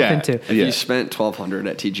getting yourself Yeah. into. If Yeah. you spent $1,200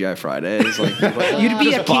 at TGI Fridays, like You'd be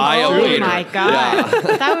a just buy a king. Oh waiter. my god,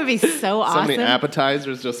 that would be so so awesome. many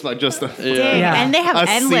appetizers, just Dude, Yeah. and they have A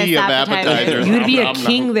endless sea of appetizers. appetizers. You'd be a Nom, nom,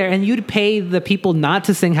 king nom. there, and you'd pay the people not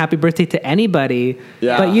to sing happy birthday to anybody.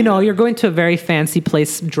 Yeah. But you're going to a very fancy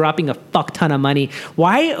place, dropping a fuck ton of money.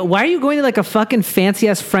 Why are you going to like a fucking fancy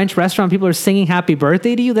ass French restaurant? People are singing happy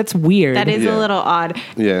birthday to you. That's weird. That is Yeah. a little odd.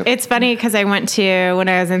 Yeah. It's funny because I went to, when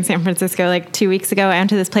I was in San Francisco like 2 weeks ago, I went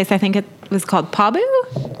to this place, I think it was called Pabu.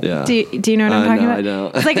 Yeah. Do you know what I'm talking no, about? I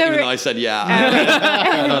don't. It's like Even a, though I said yeah.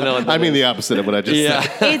 I don't know. What that I mean is. the opposite of what I just Yeah.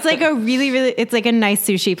 said. it's like a really, really, it's like a nice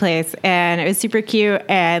sushi place, and it was super cute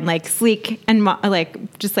and like sleek and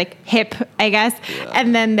like just like hip, I guess.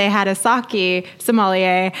 And then they had a sake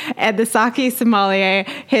sommelier, and the sake sommelier,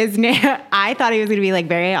 his name, I thought he was gonna be like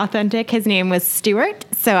very authentic. His name was Stuart,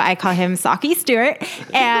 so I call him Sake Stuart.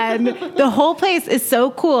 And the whole place is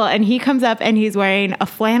so cool. And he comes up and he's wearing a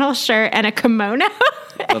flannel shirt and a kimono.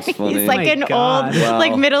 That's funny. He's like Oh my an God. old, Wow.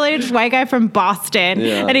 like middle-aged white guy from Boston,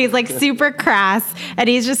 Yeah. and he's like super crass, and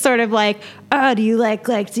he's just sort of like, "Oh, do you like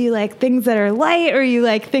things that are light, or you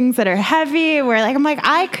like things that are heavy?" Where like I'm like,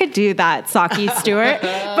 I could do that, Saki Stewart,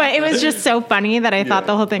 but it was just so funny that I thought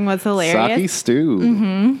the whole thing was hilarious. Sake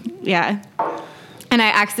stew. Yeah. And I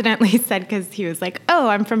accidentally said, because he was like, "Oh,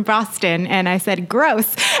 I'm from Boston," and I said,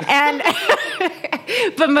 "Gross," and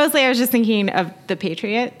but mostly I was just thinking of the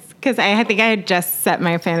Patriots. Because I think I had just set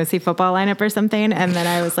my fantasy football lineup or something, and then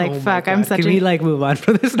I was like, Oh my "Fuck, I'm God. such Can a." we like move on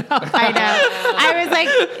from this now? I know. I was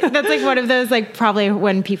like, that's like one of those like probably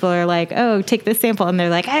when people are like, "Oh, take this sample," and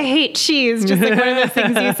they're like, "I hate cheese." Just like one of those things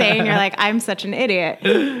you say, and you're like, "I'm such an idiot."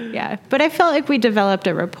 Yeah, but I felt like we developed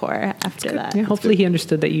a rapport after that. Yeah, hopefully he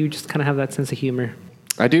understood that you just kind of have that sense of humor.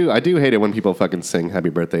 I do hate it when people fucking sing "Happy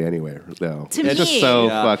Birthday" anywhere, though. To it's just me. so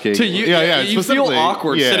fucking. To you, you feel specifically,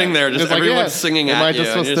 awkward sitting there, just It's like, everyone's singing am at I you.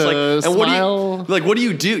 just and supposed you're to just like, and smile? what do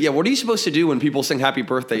you do? Yeah, what are you supposed to do when people sing "Happy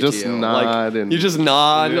Birthday" Just to you? nod like, and- you just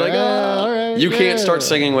nod. You're like, Yeah, oh. all right, You can't yeah. start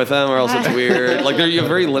singing with them, or else it's weird. Like, you have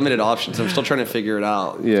very limited options. I'm still trying to figure it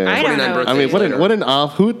out. Yeah. I don't 29 know. birthdays I mean, later. what an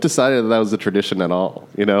off. Who decided that was a tradition at all?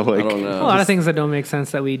 You know, like I don't know. A lot of things that don't make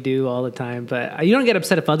sense that we do all the time, but you don't get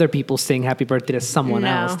upset if other people sing "Happy Birthday" to someone No.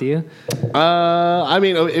 else, do you? I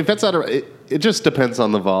mean, if it's out of it just depends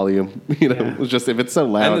on the volume. You know, Yeah. it's just if it's so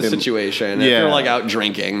loud And the situation. If Yeah. you're like out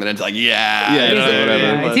drinking, then it's like, Yeah, you know it's what I mean? whatever.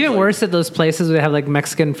 Yeah, But it's even like- worse at those places where they have like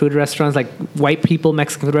Mexican food restaurants, like white people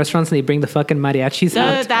Mexican food restaurants, and they bring the fucking mariachis So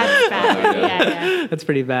out. that's bad. Yeah. That's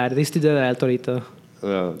pretty bad. They used to do that at El Torito. Oh,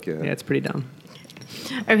 okay. Yeah, it's pretty dumb.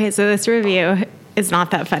 Okay, so this review is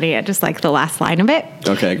not that funny. I just like the last line of it.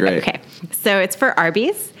 Okay, great. Okay, so it's for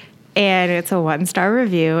Arby's, and it's a 1-star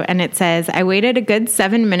review, and it says, I waited a good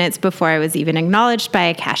 7 minutes before I was even acknowledged by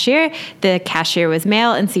a cashier. The cashier was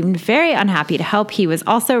male and seemed very unhappy to help. He was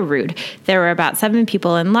also rude. There were about 7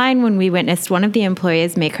 people in line when we witnessed one of the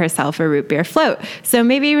employees make herself a root beer float. So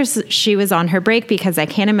maybe she was on her break, because I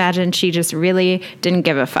can't imagine she just really didn't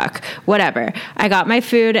give a fuck. Whatever. I got my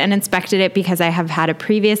food and inspected it because I have had a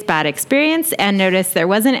previous bad experience and noticed there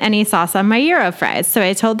wasn't any sauce on my Euro fries. So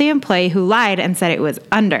I told the employee, who lied and said it was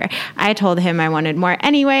under. I told him I wanted more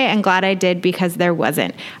anyway, and glad I did, because there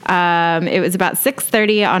wasn't. It was about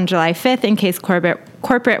 6:30 on July 5th, in case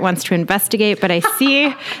corporate wants to investigate, but I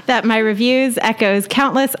see that my reviews echoes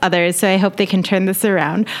countless others, so I hope they can turn this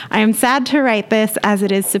around. I am sad to write this, as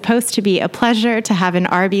it is supposed to be a pleasure to have an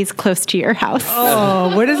Arby's close to your house.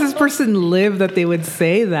 Oh, where does this person live that they would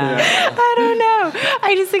say that? I don't know.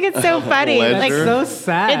 I just think it's so funny. Pleasure. Like, So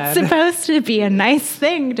sad. it's supposed to be a nice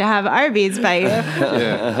thing to have Arby's by you.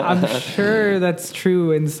 I'm sure that's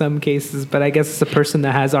true in some cases, but I guess it's a person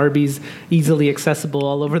that has Arby's easily accessible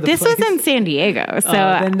all over the This place. was in San Diego, so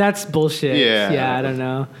then that's bullshit. Yeah. I don't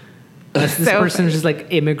know. Unless this So person just like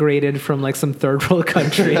immigrated from like some third world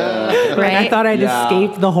country. Like, I Right? thought I'd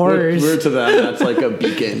escape the horrors. We're to them. That's like a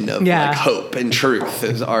beacon of Yeah. like hope and truth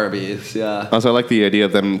is Arby's. Yeah. Also, I like the idea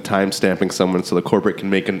of them time stamping someone so the corporate can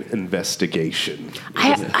make an investigation.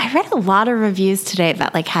 I read a lot of reviews today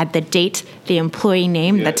that like had the date, the employee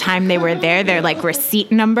name, the time they were there, their like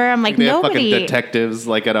receipt number. I'm like, They have nobody. fucking detectives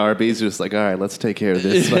like at Arby's, just like, all right, let's take care of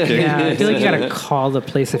this. Fucking Yeah, I feel like you gotta call the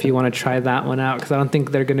place if you want to try that one out, because I don't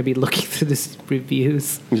think they're gonna be looking through this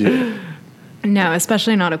reviews. Yeah. No,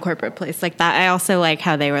 especially not a corporate place like that. I also like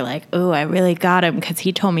how they were like, oh, I really got him because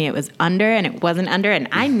he told me it was under and it wasn't under, and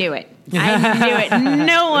I knew it. I knew it.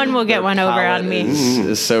 No one will get one over on me.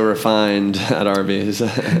 Is so refined at Arby's.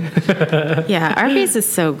 Yeah, Arby's is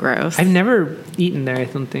so gross. I've never eaten there, I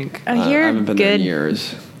don't think. Oh, I you're haven't been there in good.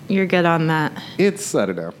 years. You're good on that. It's, I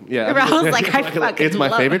don't know. Yeah. Raul's like, I fucking It's my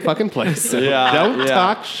love favorite it. fucking place. So Yeah, don't yeah.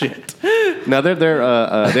 talk shit. Now they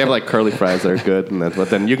have like curly fries that are good, and but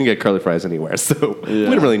then you can get curly fries anywhere. So we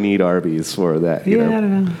don't really need Arby's for that. You Yeah, know? I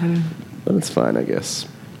don't know. But it's fine, I guess.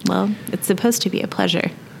 Well, it's supposed to be a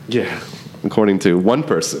pleasure. Yeah. According to one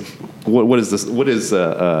person, what is this? What is like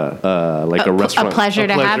a restaurant? a pleasure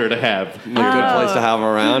to have? to have. Good place to have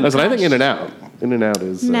around. That's what I think. In-N-Out. In-N-Out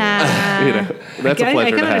is. Nah. You know, that's a I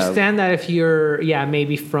pleasure can to have. understand that if you're,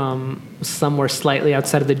 maybe from somewhere slightly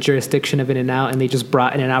outside of the jurisdiction of In-N-Out, and they just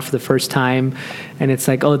brought In-N-Out for the first time, and it's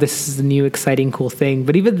like, oh, this is the new exciting cool thing.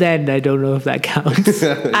 But even then, I don't know if that counts.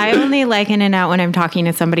 I only like In-N-Out when I'm talking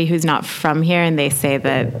to somebody who's not from here and they say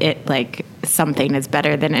that it like something is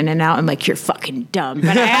better than In-N-Out. I'm like, you're fucking dumb.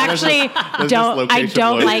 But I actually just don't. I location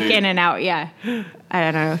don't loyalty. like In-N-Out. Yeah, I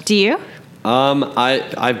don't know. Do you?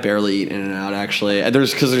 I barely eat In-N-Out actually.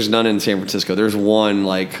 There's none in San Francisco. There's one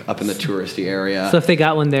like up in the touristy area. So if they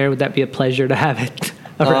got one there, would that be a pleasure to have it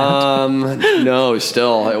around? No,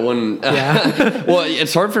 still it wouldn't. Yeah. Well,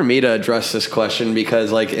 it's hard for me to address this question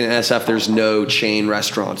because like in SF there's no chain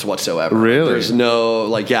restaurants whatsoever. Really? There's no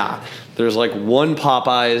there's like one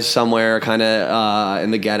Popeyes somewhere kind of in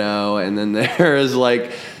the ghetto, and then there's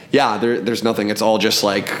like. Yeah, there's nothing. It's all just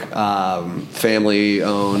like family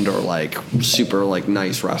owned or like super like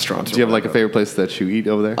nice restaurants. Do you have like a favorite place that you eat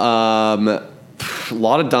over there? A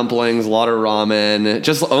lot of dumplings, a lot of ramen,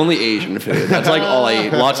 just only Asian food. That's like all I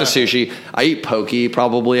eat. Lots of sushi. I eat poke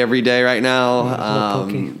probably every day right now. love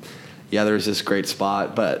poke. Yeah, there's this great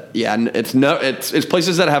spot, but yeah, it's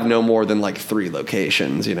places that have no more than like 3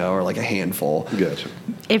 locations, or like a handful. Gotcha.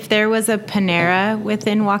 If there was a Panera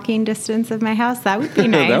within walking distance of my house, that would be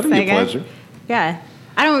nice. That would be I a guess. pleasure. Yeah,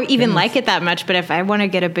 I don't even like it that much, but if I want to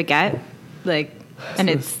get a baguette, like, and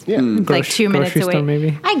it's Yeah. like 2 minutes grocery away, store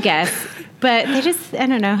maybe. I guess. But they just, I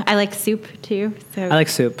don't know. I like soup too. So I like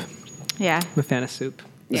soup. yeah. I'm a fan of soup.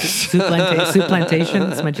 Soup plantation.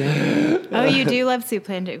 That's my jam. Oh, you do love soup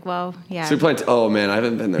plantation. Well, yeah. Soup Plantation. Oh man, I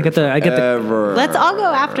haven't been there. I get the ever. Let's all go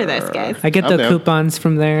after this, guys. I get I'm the down. coupons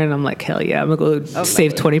from there, and I'm like, hell yeah, I'm gonna go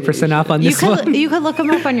save 20% off on You this one. could look them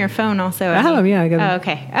up on your phone also. I have them, yeah, I got them. Oh,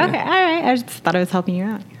 okay. Okay. All right. I just thought I was helping you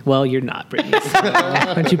out. Well, you're not, Brittany. So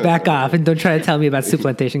why don't you back off and don't try to tell me about soup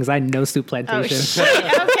plantation because I know soup Oh, plantation. shit.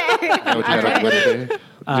 Okay. What you had Wednesday?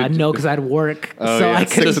 No, because I'd work, Oh, so yeah, I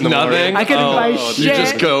 6 could. in the morning. Nothing. I couldn't buy You shit.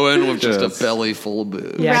 just go in with just Yes. a belly full of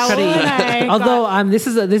booze. Yeah, I try to Raul eat. and I Although this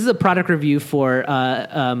is a product review for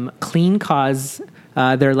Clean Cause.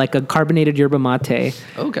 They're like a carbonated yerba mate.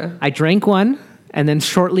 Okay. I drank one, and then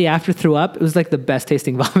shortly after threw up. It was like the best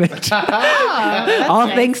tasting vomit. All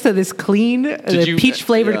thanks to this clean, you- peach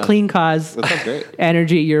flavored yeah. Clean Cause That sounds great.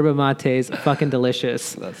 energy yerba mates. Fucking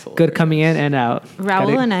delicious. That's good coming in and out. Got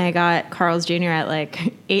Raul it. and I got Carl's Jr. at like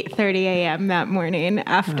 8:30 a.m. that morning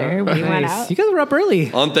after we went Nice. out. You guys were up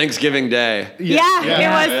early. On Thanksgiving Day. Yeah, it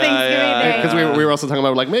was Thanksgiving Day. Because we were also talking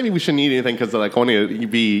about like maybe we shouldn't eat anything because like want to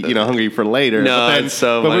be hungry for later. No, but then, it's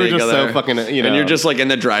so but we funny were to just go so there. fucking And you're just like in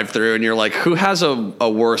the drive-through, and you're like, who has a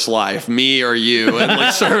worse life, me or you? And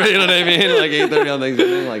like serving, you know what I mean? Like 8:30 on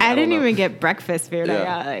Thanksgiving. Like, I didn't don't know. even get breakfast food. I Yeah.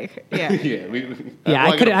 got like, yeah. yeah. Yeah, Well,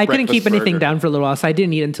 I couldn't got a keep breakfast anything burger. down for a little while, so I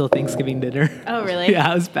didn't eat until Thanksgiving dinner. Oh, really?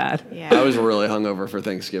 Yeah, it was bad. I Yeah. was really hungover for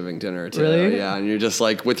Thanksgiving dinner too. Really? Yeah, and you're just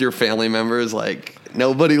like with your family members, like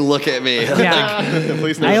nobody look at me. Yeah.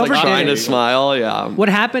 Please I no, overdid like, Trying it. to smile. Yeah. What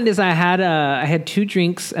happened is I had 2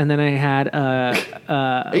 drinks and then I had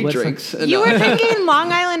 8 what's drinks. You were drinking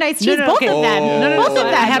Long Island iced teas, both okay. of them. Both of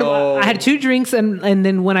them. I had 2 drinks and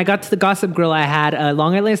then when I got to the Gossip Girl, I had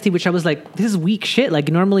Long Island iced tea, which I was like, this is weak shit. Like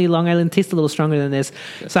normally Long Island tastes a little stronger than this,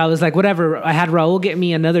 so I was like, whatever. I had Raul get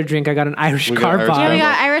me another drink. I got an Irish We got car Irish bomb. Yeah, we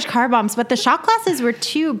Car got Irish car bombs, but the shot glasses were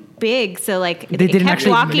too big, so like They it didn't kept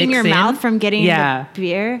actually blocking mix your in? mouth from getting Yeah. the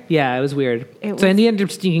beer. Yeah, it was weird. It So in was- the end, I'm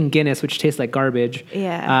just drinking Guinness, which tastes like garbage.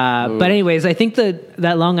 Yeah. But anyways, I think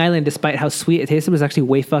that Long Island, despite how sweet it tasted, was actually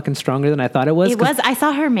way fucking stronger than I thought it was. It was. I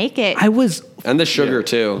saw her make it. I was And the sugar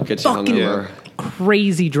too gets you Fucking- hungover.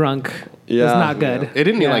 crazy drunk. It was Yeah. not good. It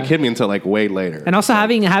didn't Yeah. like hit me until like way later. And also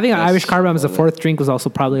having an Irish car bomb as a 4th drink was also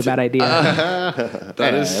probably a bad idea. That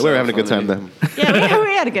Yeah, is we were so having a good time funny. then. yeah,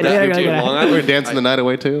 we had a good Yeah, time. Dude, yeah. Long We Island- were dancing the night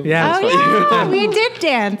away too. Yeah. Oh It was yeah, we did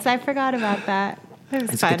dance. I forgot about that. It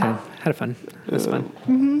was It's a good fun. time. Had fun. It was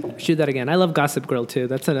fun. Shoot that again. I love Gossip Girl too.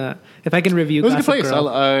 That's if I can review It was a Gossip good place. Girl.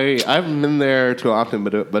 I haven't been there too often,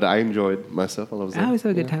 but I enjoyed myself while I was I there. always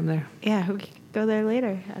have a good time there. Yeah, we could go there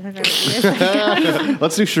later. I don't know.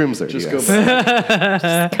 Let's do shrooms there. Just you go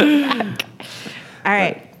guys. back. All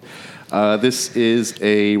right. This is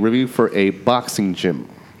a review for a boxing gym.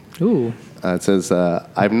 Ooh. It says,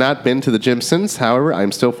 I've not been to the gym since. However,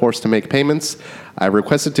 I'm still forced to make payments. I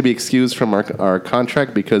requested to be excused from our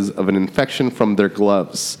contract because of an infection from their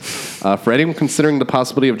gloves. For anyone considering the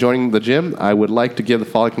possibility of joining the gym, I would like to give the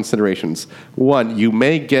following considerations. 1, you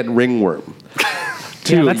may get ringworm.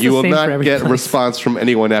 2, that's you the will same for not every get place. response from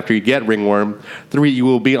anyone after you get ringworm. 3, you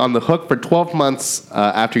will be on the hook for 12 months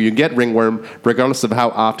after you get ringworm, regardless of how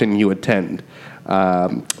often you attend.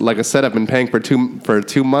 Like I said, I've been paying for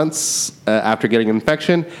 2 months after getting an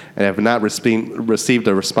infection and have not received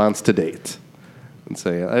a response to date. And so,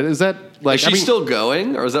 is that like? Is she still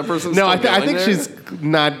going, or is that person? No, still I going think there? she's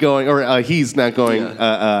not going, or he's not going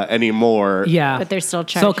anymore. Yeah, But they're still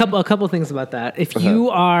So charging. a couple things about that. If you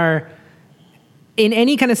are in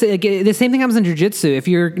any kind of like, the same thing happens in jiu-jitsu. If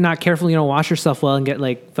you're not careful, you don't wash yourself well and get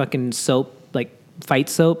like fucking soap, like fight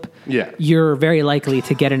soap. Yeah. you're very likely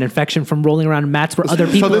to get an infection from rolling around in mats where other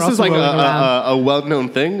people So this are also is like rolling around. a well-known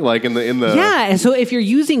thing, like in the Yeah, and so if you're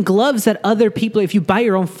using gloves that other people, if you buy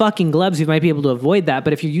your own fucking gloves, you might be able to avoid that.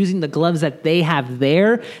 But if you're using the gloves that they have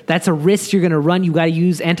there, that's a risk you're going to run. You got to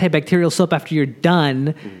use antibacterial soap after you're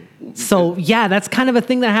done. So yeah, that's kind of a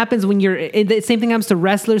thing that happens when the same thing happens to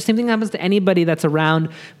wrestlers. Same thing happens to anybody that's around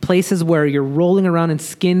places where you're rolling around and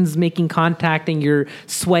skin's making contact and you're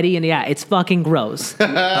sweaty and yeah, it's fucking gross.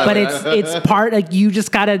 But it's part like you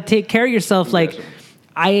just gotta take care of yourself. Like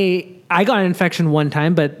I got an infection one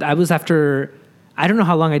time, but I was after. I don't know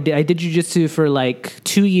how long I did. I did jiu-jitsu for like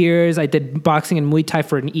 2 years. I did boxing and Muay Thai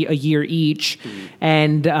for a year each,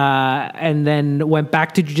 and then went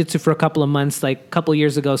back to jiu-jitsu for a couple of months, like a couple of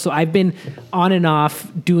years ago. So I've been on and off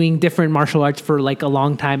doing different martial arts for like a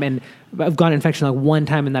long time, and I've gotten infection like one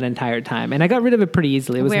time in that entire time, and I got rid of it pretty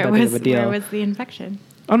easily. It wasn't that big of a deal. Where was the infection?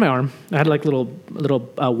 On my arm, I had like little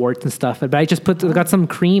warts and stuff, but I just got some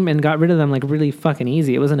cream and got rid of them like really fucking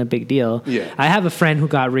easy. It wasn't a big deal. Yeah. I have a friend who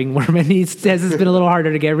got ringworm, and he says it's been a little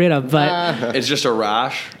harder to get rid of, but It's just a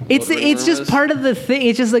rash. it's just part of the thing.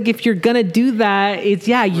 It's just like if you're gonna do that, it's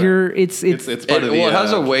part of the. It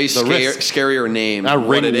has a way the risk. scarier name. A than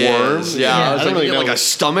what it ringworm? is. Yeah, I was I don't really like know. a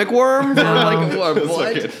stomach worm. Or like what?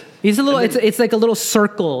 Okay. It's a little. It's like a little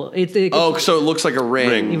circle. Oh, so it looks like a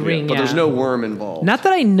ring, Ring, but yeah. there's no worm involved. Not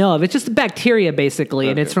that I know of. It's just bacteria basically,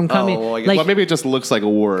 and it's from coming. well, I guess- like Well, maybe it just looks like a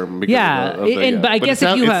worm. Because Yeah, of the, but I guess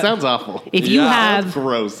if you it have- sounds awful. if you Yeah. have Sounds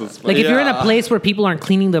gross. It's like if you're in a Yeah. place where people aren't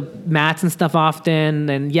cleaning the mats and stuff often,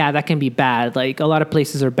 then yeah, that can be bad. Like a lot of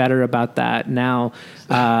places are better about that now.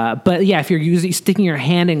 But yeah, if you're sticking your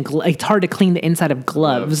hand in, it's hard to clean the inside of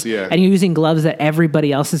gloves, Yeah. and you're using gloves that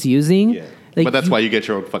everybody else is using. Yeah. Like, But that's why you get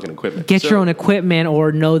your own fucking equipment. Get your own equipment,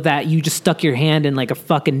 or know that you just stuck your hand in like a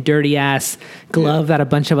fucking dirty ass glove that a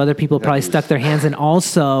bunch of other people probably stuck their hands in.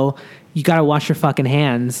 Also, you got to wash your fucking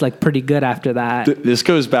hands like pretty good after that. This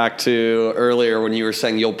goes back to earlier when you were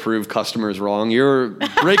saying you'll prove customers wrong. You're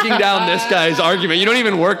breaking down this guy's argument. You don't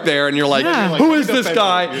even work there, and you're like, Yeah. who is this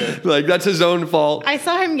guy? Like, that's his own fault. I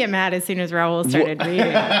saw him get mad as soon as Raul started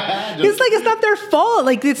reading. It's like it's not their fault.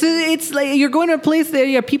 Like it's like you're going to a place there.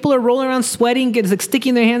 Yeah, people are rolling around sweating, like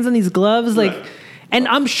sticking their hands on these gloves. Like, and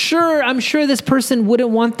I'm sure this person wouldn't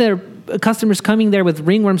want their customers coming there with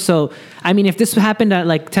ringworms. So I mean, if this happened at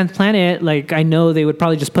like 10th Planet, like I know they would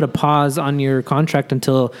probably just put a pause on your contract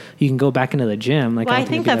until you can go back into the gym. Like, Well, I don't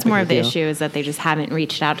think it'd be that's that more big of the deal. issue is that they just haven't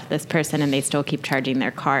reached out to this person and they still keep charging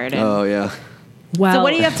their card. And Oh, yeah. Well, so what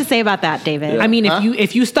do you have to say about that, David? I mean,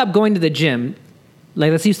 if you stop going to the gym,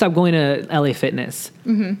 like let's say you stop going to LA Fitness,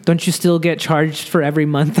 don't you still get charged for every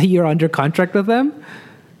month that you're under contract with them?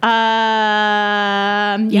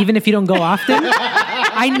 Yeah. Even if you don't go often?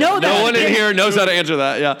 I know that. No one in here knows how to answer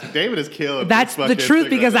that. Yeah. David is killed. That's the truth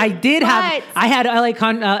because I had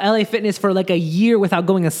LA Fitness for like a year without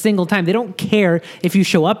going a single time. They don't care if you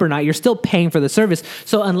show up or not. You're still paying for the service.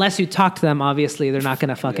 So unless you talk to them, obviously they're not going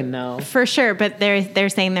to fucking know. For sure, but they're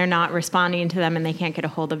saying they're not responding to them and they can't get a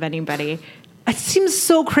hold of anybody. It seems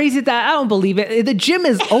so crazy that I don't believe it. The gym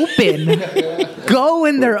is open. Go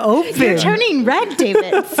when they're open. You're turning red, David.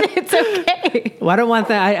 It's okay. Well, I don't want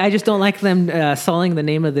that. I just don't like them selling the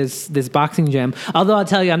name of this boxing gym. Although I'll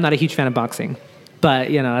tell you, I'm not a huge fan of boxing.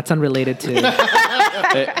 But, you know, that's unrelated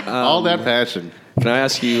to... all that passion. Can I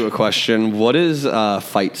ask you a question? What is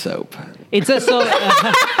fight soap? It's a... So,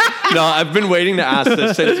 No, I've been waiting to ask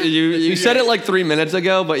this since you said it like 3 minutes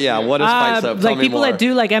ago. But yeah, what is fight soap? Tell like me people more. that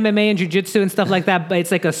do like MMA and jiu-jitsu and stuff like that, but it's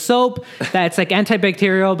like a soap that's like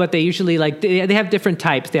antibacterial, but they usually like they have different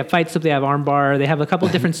types. They have fight soap, they have arm bar, they have a couple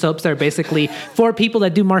different soaps that are basically for people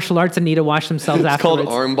that do martial arts and need to wash themselves It's afterwards.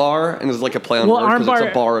 called arm bar, and it's like a play on Well, words arm 'cause it's bar-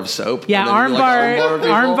 a bar of soap. Yeah, and then arm you bar. like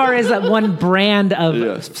people? Arm bar is that one brand of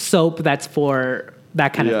Yeah. soap that's for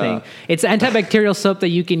that kind of Yeah. thing. It's antibacterial soap that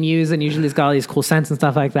you can use, and usually it's got all these cool scents and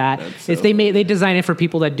stuff like that. so They design it for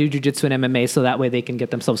people that do jiu-jitsu and MMA, so that way they can get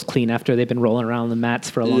themselves clean after they've been rolling around on the mats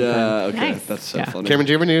for a long Yeah, time. okay, Nice. that's so Yeah. funny. Cameron,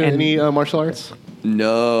 do you ever do And- any martial arts?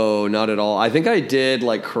 No, not at all. I think I did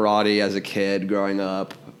like karate as a kid growing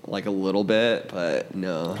up, like a little bit, but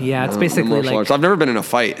no. Yeah, it's No, basically martial like- arts. I've never been in a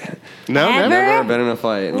fight. No, Ever? Never been in a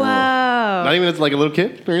fight. No. Whoa. Not even as like a little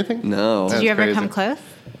kid or anything? No. Did you ever crazy. come close?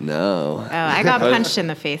 No. Oh, I got punched in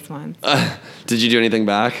the face once. Did you do anything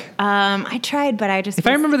back? I tried, but I just. If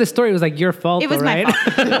I remember the story, it was like your fault. it was though, my right?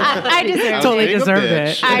 fault. I deserved Totally it. Being a deserved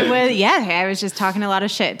bitch. it. I was just talking a lot of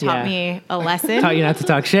shit. Taught Yeah. me a lesson. Taught you not to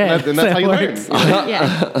talk shit. And that's how you learn.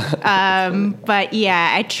 Yeah. But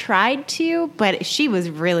yeah, I tried to, but she was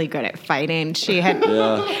really good at fighting. She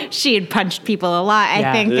had punched people a lot, I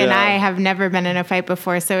Yeah. think, and Yeah. I have never been in a fight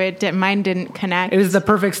before, so mine didn't connect. It was the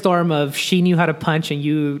perfect storm of she knew how to punch and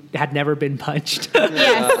you had never been punched.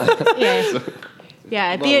 yes.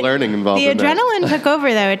 Yeah. lot of learning involved The in that. adrenaline took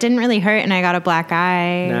over though. It didn't really hurt, and I got a black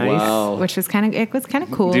eye, Nice. Wow. which was kind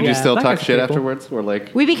of cool. Did you Yeah, still that talk guy's shit pretty cool. afterwards? Or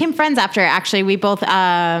like, We became friends after. Actually, we both.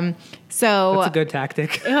 So That's a good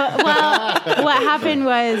tactic. well, what happened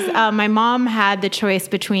was my mom had the choice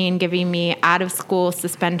between giving me out of school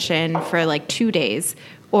suspension for like 2 days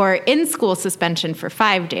or in school suspension for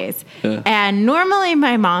 5 days. Yeah. And normally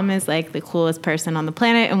my mom is like the coolest person on the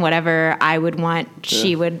planet, and whatever I would want,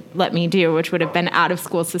 she would let me do, which would have been out of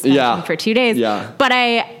school suspension Yeah. for 2 days. Yeah. But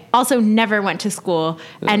also never went to school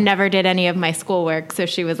and never did any of my schoolwork. So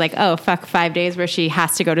she was like, oh, fuck 5 days where she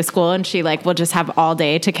has to go to school and she like will just have all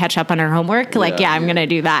day to catch up on her homework. Like, yeah, I'm going to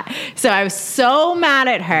do that. So I was so mad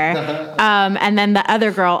at her. And then the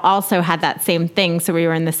other girl also had that same thing. So we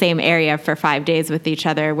were in the same area for 5 days with each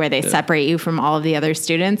other where they separate you from all of the other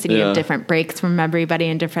students and you have different breaks from everybody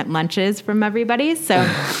and different lunches from everybody. So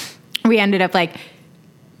we ended up like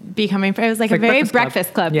becoming, it was like a very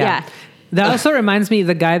breakfast club. Yeah. That also reminds me,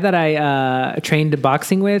 the guy that I trained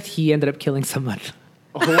boxing with, he ended up killing someone.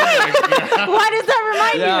 Oh my God. Why does that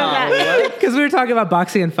remind you of that? Because we were talking about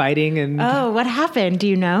boxing and fighting. And Oh, what happened? Do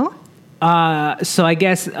you know? so I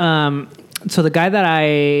guess, so the guy that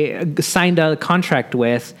I signed a contract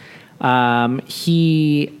with,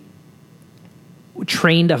 he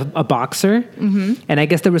trained a boxer, and I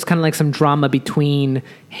guess there was kind of like some drama between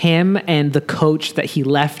him and the coach that he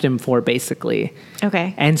left him for, basically.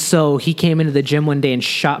 Okay. And so he came into the gym one day and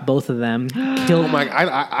shot both of them. Killed. Oh my!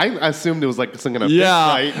 I assumed it was like some kind of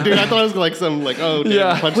Yeah. fist fight. Dude, I thought it was like some like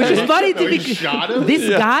punch Which him. is funny to He me. shot him. This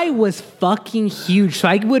guy was fucking huge, so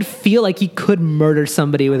I would feel like he could murder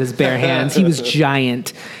somebody with his bare hands. He was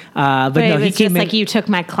giant. But But no, it was he just came in. like you took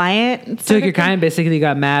my client. sort Took of your thing? client, basically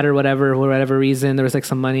got mad or whatever for whatever reason. There was like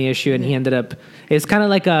some money issue, and he ended up. It's kind of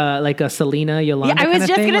like a Selena Yolanda. Yeah, I was kind of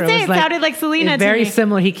just thing, gonna where say, was it sounded like Selena to Very me.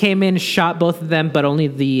 similar. He came in, shot both of them, but only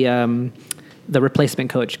the replacement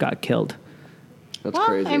coach got killed. That's Well,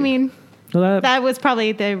 crazy. I mean, So that was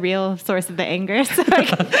probably the real source of the anger. So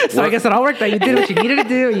I guess it all worked out. You did what you needed to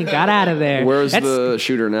do, and you got out of there. Where's That's the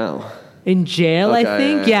shooter now? in jail, I Okay,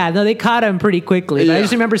 think. yeah. Yeah, no, they caught him pretty quickly. But I Yeah.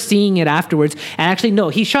 just remember seeing it afterwards. And actually, no,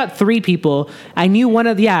 he shot 3 people. I knew one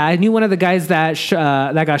of the guys that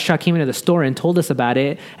that got shot came into the store and told us about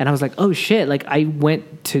it. And I was like, oh shit! Like I went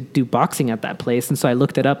to do boxing at that place, and so I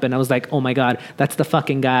looked it up, and I was like, oh my god, that's the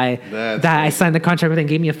fucking guy That's that I signed the contract with and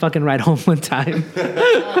gave me a fucking ride home one time.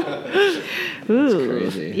 Ooh,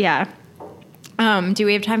 crazy. yeah. Do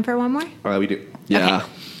we have time for one more? We do. Yeah. Okay.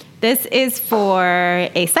 This is for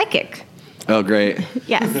a psychic. Oh, great.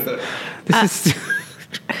 Yes. This is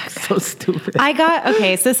so stupid.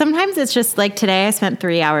 So sometimes it's just like today I spent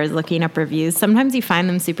 3 hours looking up reviews. Sometimes you find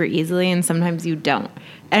them super easily and sometimes you don't.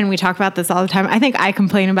 And we talk about this all the time. I think I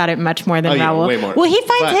complain about it much more than Oh, yeah, Raul. way more. Well, he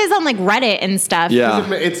finds But- his on like Reddit and stuff. Yeah.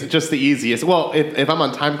 It's just the easiest. Well, if I'm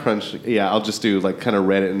on time crunch, yeah, I'll just do like kind of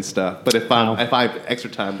Reddit and stuff. But if I have extra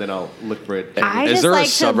time, then I'll look for it. I Is just there like a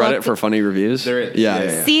to subreddit look- for funny reviews? There is, Yeah.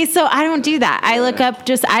 yes. See, so I don't do that. I look up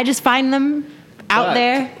I just find them out But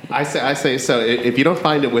there. I say so. If you don't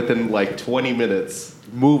find it within like 20 minutes,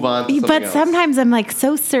 move on. To But something else. sometimes I'm like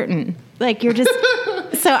so certain. Like you're just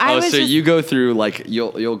so I Oh, was so just, you go through like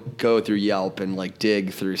you'll go through Yelp and like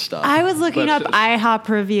dig through stuff. I was looking But- up IHOP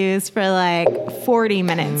reviews for like 40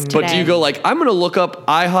 minutes today. But do you go like I'm gonna look up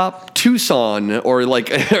IHOP Tucson or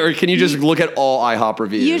like or can you just look at all IHOP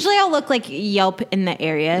reviews? Usually I'll look like Yelp in the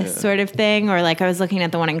area sort of thing, or like I was looking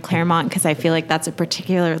at the one in Claremont because I feel like that's a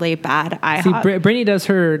particularly bad See, IHOP. Brittany does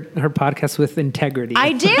her podcast with integrity.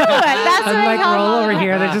 I do. That's what I'm like I roll over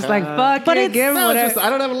here. They're just like, fuck But it, it's- give them No, it's whatever. just, I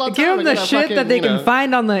don't have a lot of Give time. them I the gotta shit fucking, that they you know. can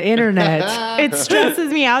find on the internet. It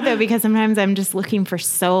stresses me out though because sometimes I'm just looking for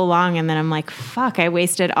so long and then I'm like, fuck, I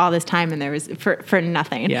wasted all this time and there was for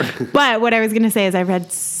nothing. Yeah. But what I was gonna say is I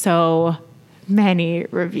read so many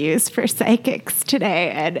reviews for psychics today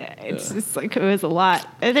and it's just like it was a lot.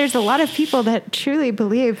 There's a lot of people that truly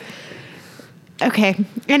believe. Okay.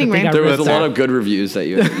 Anyway. got there was a That's lot right. of good reviews that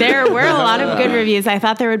you. There were a lot of good reviews. I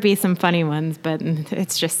thought there would be some funny ones, but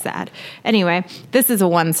it's just sad. Anyway, this is a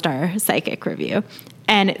 1-star psychic review.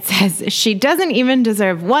 And it says, she doesn't even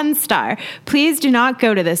deserve 1 star. Please do not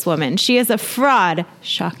go to this woman. She is a fraud.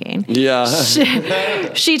 Shocking. Yeah.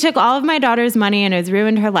 She took all of my daughter's money and has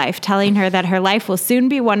ruined her life, telling her that her life will soon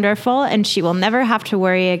be wonderful and she will never have to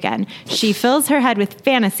worry again. She fills her head with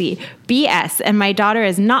fantasy, BS, and my daughter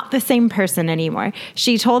is not the same person anymore.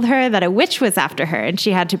 She told her that a witch was after her and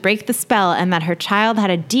she had to break the spell and that her child had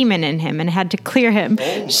a demon in him and had to clear him.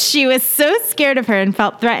 She was so scared of her and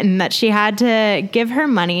felt threatened that she had to give her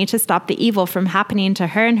money to stop the evil from happening to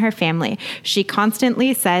her and her family. She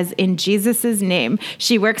constantly says, in Jesus' name.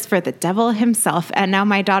 She works for the devil himself, and now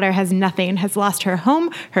my daughter has nothing, has lost her home,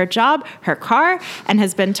 her job, her car, and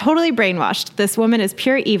has been totally brainwashed. This woman is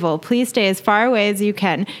pure evil. Please stay as far away as you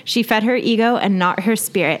can. She fed fed her ego and not her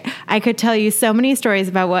spirit. I could tell you so many stories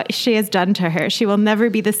about what she has done to her. She will never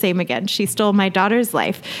be the same again. She stole my daughter's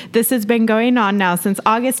life. This has been going on now since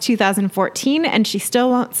August 2014, and she still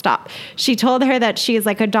won't stop. She told her that she is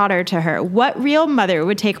like a daughter to her. What real mother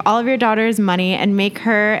would take all of your daughter's money and make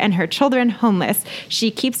her and her children homeless? She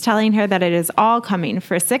keeps telling her that it is all coming.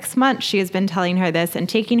 For 6 months, she has been telling her this and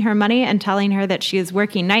taking her money and telling her that she is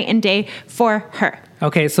working night and day for her.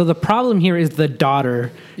 Okay, so the problem here is the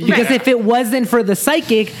daughter. Because if it wasn't for the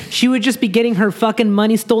psychic, she would just be getting her fucking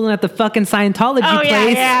money stolen at the fucking Scientology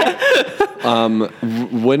place.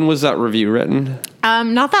 When was that review written?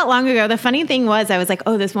 Not that long ago. The funny thing was, I was like,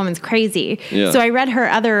 oh, this woman's crazy. Yeah. So I read her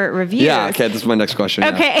other reviews. Yeah, okay, this is my next question.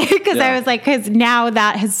 Okay, because Yeah. I was like, because now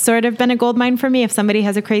that has sort of been a gold mine for me. If somebody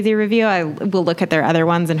has a crazy review, I will look at their other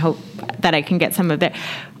ones and hope that I can get some of it.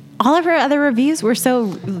 All of her other reviews were so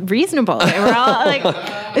reasonable. They were all like,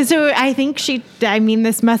 so I think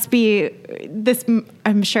this must be,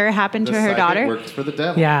 I'm sure happened to The her psychic daughter. worked for the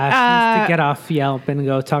devil. Yeah, she needs to get off Yelp and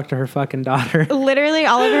go talk to her fucking daughter. Literally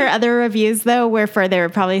all of her other reviews, though, there were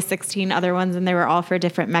probably 16 other ones, and they were all for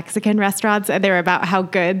different Mexican restaurants, and they were about how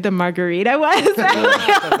good the margarita was.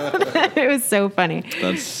 It was so funny.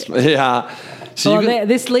 Yeah. So Well,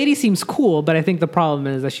 this lady seems cool, but I think the problem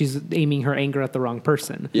is that she's aiming her anger at the wrong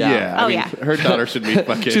person. Yeah. Oh, I mean, yeah. her daughter should be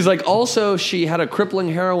fucking. She's like, also, she had a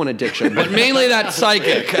crippling heroin addiction, but mainly that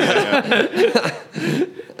psychic.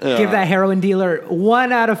 Give that heroin dealer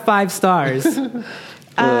 1 out of 5 stars.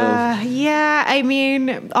 Yeah, I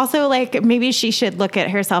mean, also, like, maybe she should look at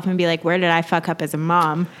herself and be like, where did I fuck up as a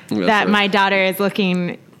mom? That's that right. my daughter is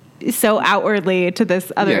looking so outwardly to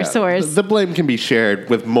this other source. The blame can be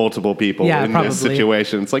shared with multiple people in probably. this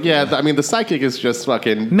situation. It's like, I mean, the psychic is just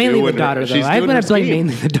fucking Mainly doing the daughter, her, though. she's I'm doing going her to blame scheme.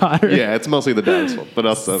 mainly the daughter. Yeah, it's mostly the daughter's fault, but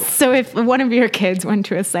also. So if one of your kids went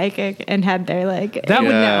to a psychic and had their, like... That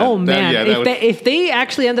would, Yeah, oh that- man, yeah, that would- if they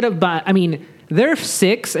actually ended up, I mean, they're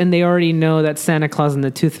 6 and they already know that Santa Claus and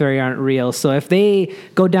the Tooth Fairy aren't real. So if they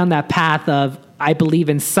go down that path of, I believe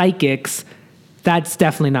in psychics, that's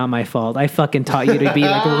definitely not my fault. I fucking taught you to be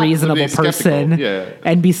like a reasonable skeptical, person yeah.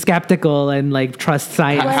 and be skeptical and like trust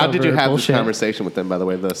science. How did you over have bullshit. this conversation with them, by the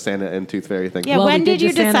way, the Santa and Tooth Fairy thing? Yeah, Well, when we did did you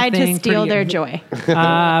the Santa decide to thing steal pretty- their joy?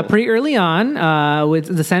 Pretty early on, with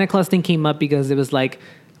the Santa Claus thing came up because it was like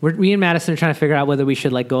we and Madison are trying to figure out whether we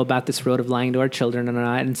should like go about this road of lying to our children or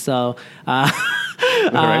not, and so fair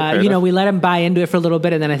enough. we let him buy into it for a little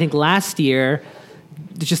bit, and then I think last year.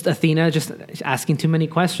 Just Athena just asking too many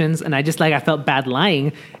questions, and I felt bad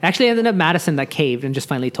lying. Actually, ended up Madison that caved and just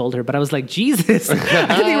finally told her. But I was like, Jesus, I didn't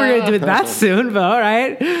think we were going to do it that soon. But all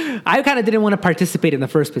right, I kind of didn't want to participate in the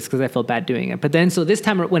first place because I felt bad doing it. But then, so this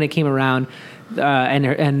time when it came around,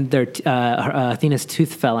 Athena's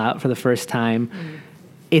tooth fell out for the first time.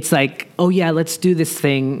 It's like, oh yeah, let's do this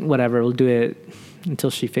thing. Whatever, we'll do it until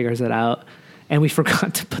she figures it out. And we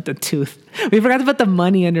forgot to put the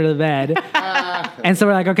money under the bed. And so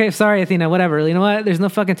we're like, okay, sorry, Athena, whatever. You know what? There's no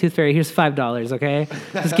fucking Tooth Fairy. Here's $5, okay?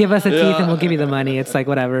 Just give us the teeth and we'll give you the money. It's like,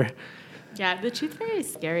 whatever. Yeah, the Tooth Fairy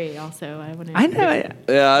is scary also. I know.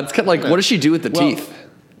 Yeah, it's kind of like, what does she do with the teeth?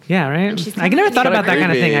 Yeah, right? She's I never thought kinda about that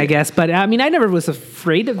kind of creepy. thing, I guess. But I mean, I never was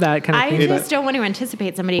afraid of that kind of I thing. just don't want to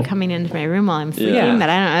anticipate somebody coming into my room while I'm sleeping. Yeah. That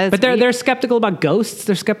I don't know. But they're skeptical about ghosts.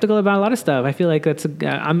 They're skeptical about a lot of stuff. I feel like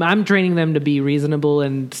I'm training them to be reasonable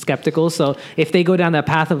and skeptical. So if they go down that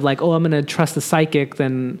path of like, oh, I'm going to trust the psychic,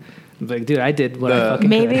 then like, dude, I did what I fucking could.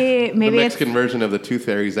 maybe The it's Mexican version of the Tooth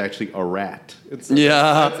Fairy is actually a rat. It's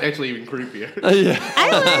actually even creepier.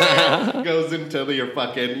 It goes into your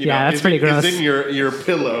fucking, that's pretty gross. It's in your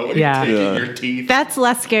pillow. And Yeah. taking your teeth. that's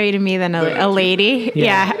less scary to me than a lady.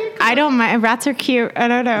 Yeah. Yeah. I don't mind. Rats are cute. I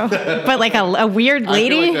don't know, but like a weird I feel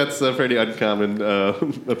lady. like that's a pretty uncommon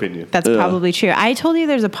opinion. That's probably true. I told you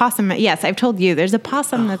there's a possum. Yes, I've told you there's a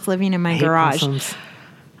possum that's living in my I hate garage. possums.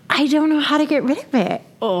 I don't know how to get rid of it.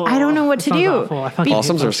 I don't know what to Sounds do. awful. I fucking hate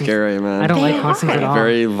Possums are scary, man. I don't They like possums are. at all.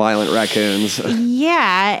 Very violent raccoons.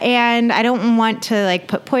 Yeah, and I don't want to like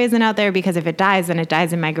put poison out there because if it dies, then it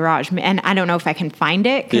dies in my garage, and I don't know if I can find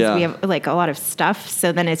it because Yeah. we have like a lot of stuff.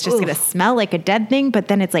 So then it's just gonna smell like a dead thing. But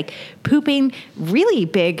then it's like pooping really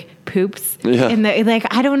big poops Yeah. in the like.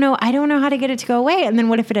 I don't know how to get it to go away. And then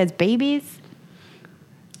what if it has babies?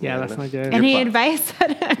 Yeah, that's not good. Any fine. advice?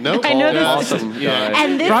 Nope. I know this. Awesome. Yeah.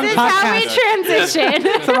 And this Wrong is how we podcast. transition.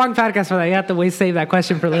 It's the wrong podcast for that. You have to save that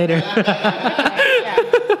question for later.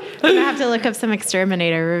 I have to look up some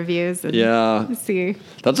exterminator reviews. And Yeah. see.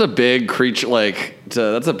 That's a big creature. Like,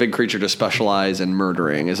 that's a big creature to specialize in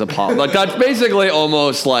murdering. Is a like that's basically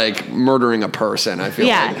almost like murdering a person. I feel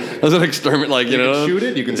like as an experiment, like You can shoot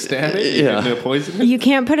it, you can stab it, you can poison it. You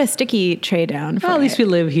can't put a sticky tray down. Well, at least we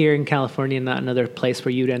live here in California, not another place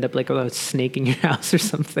where you'd end up like with a snake in your house or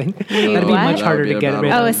something. That'd be what? much harder That would to be get a rid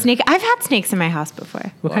bad of. Oh, a snake. I've had snakes in my house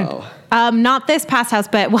before. What kind? Not this past house,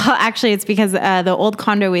 but well, actually, it's because the old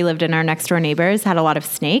condo we lived in, our next door neighbors had a lot of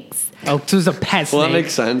snakes. Oh, so it was a pet snake. Well, that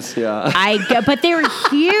makes sense. Yeah. But they were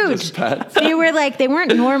huge. Just pets. They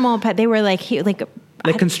weren't normal pet. They were like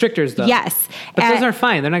Like constrictors, though. Yes. But those are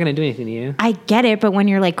fine. They're not going to do anything to you. I get it, but when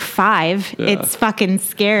you're like 5, it's fucking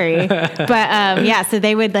scary. But so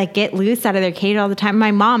they would like get loose out of their cage all the time. My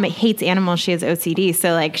mom hates animals. She has OCD.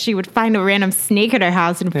 So like she would find a random snake at her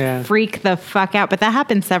house and freak the fuck out. But that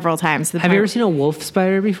happened several times. Have you ever seen a wolf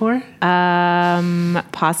spider before?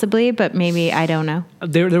 Possibly, but maybe, I don't know.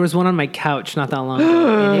 There was one on my couch not that long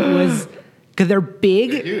ago. And it was... Because they're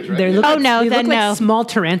big. They're huge, right? They look then like small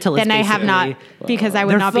tarantulas. Then I have not, because I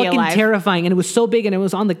would not be They're fucking alive. terrifying, and it was so big, and it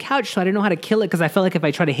was on the couch, so I didn't know how to kill it because I felt like if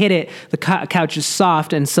I try to hit it, the couch is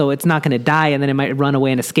soft, and so it's not going to die, and then it might run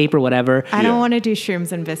away and escape or whatever. I don't want to do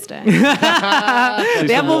shrooms in Vista.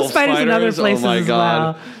 They have wolf spiders in other places as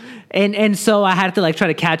well. And so I had to like try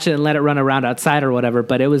to catch it and let it run around outside or whatever,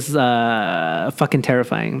 but it was fucking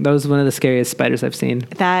terrifying. That was one of the scariest spiders I've seen.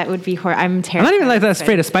 That would be horrible. I'm terrified. I'm not even like that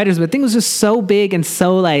afraid of spiders, but the thing was just so big and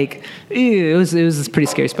so like, ew, it was this pretty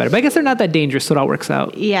scary spider. But I guess they're not that dangerous, so it all works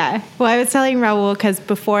out. Yeah. Well, I was telling Raul because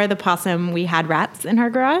before the possum, we had rats in our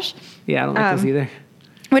garage. Yeah, I don't like those either.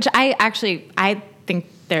 Which I think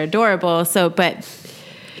they're adorable. So, but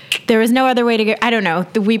there was no other way to get, I don't know.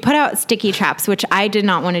 We put out sticky traps, which I did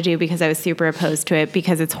not want to do because I was super opposed to it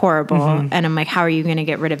because it's horrible. Mm-hmm. And I'm like, how are you going to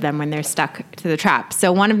get rid of them when they're stuck to the trap?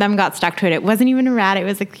 So one of them got stuck to it. It wasn't even a rat. It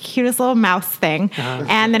was like the cutest little mouse thing.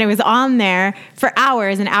 And then it was on there for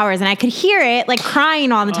hours and hours. And I could hear it like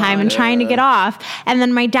crying all the time and trying to get off. And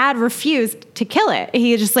then my dad refused to kill it.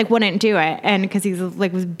 He just like wouldn't do it. And because he's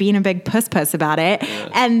like was being a big puss about it. Yeah.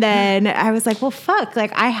 And then I was like, well, fuck,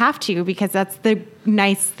 like I have to because that's the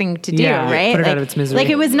nice thing to do, right? Put it like, out of its misery. Like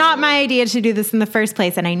it was not my idea to do this in the first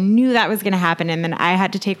place, and I knew that was going to happen, and then I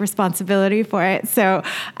had to take responsibility for it. So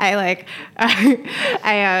I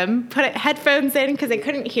put headphones in because I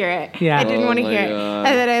couldn't hear it. Yeah. I didn't want to hear it, and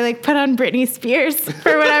then I like put on Britney Spears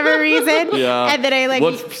for whatever reason. And then I like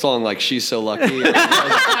what song like She's So Lucky?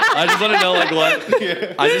 I just want to know like what.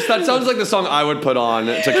 That sounds like the song I would put on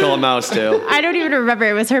to kill a mouse too. I don't even remember.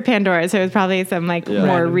 It was her Pandora, so it was probably some like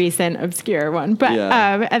more recent obscure one, but.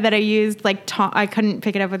 And then I used like I couldn't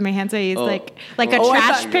pick it up with my hands, so I used like a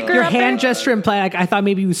trash picker. Your hand gesture implied like I thought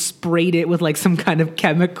maybe you sprayed it with like some kind of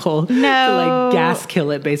chemical to like gas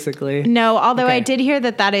kill it, basically. No, although I did hear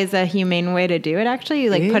that is a humane way to do it. Actually, you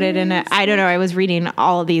like put it in I don't know. I was reading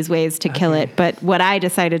all of these ways to kill it, but what I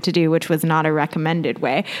decided to do, which was not a recommended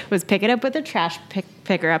way, was pick it up with a trash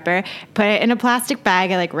picker upper, put it in a plastic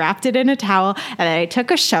bag. I like wrapped it in a towel, and then I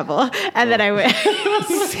took a shovel, and then I went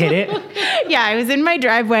hit it. Yeah, I was in my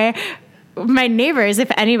driveway. My neighbors, if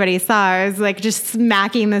anybody saw, I was like just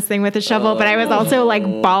smacking this thing with a shovel, but I was also like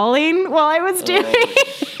bawling while I was doing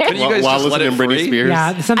it. Couldn't you guys just let it Britney free? Spears?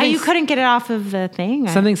 Yeah, you couldn't get it off of the thing.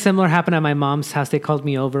 Something similar happened at my mom's house. They called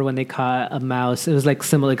me over when they caught a mouse. It was like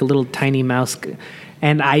similar, like a little tiny mouse.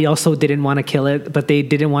 And I also didn't want to kill it, but they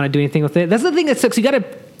didn't want to do anything with it. That's the thing that sucks.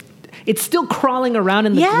 It's still crawling around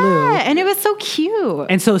in the glue. Yeah, and it was so cute.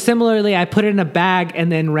 And so similarly, I put it in a bag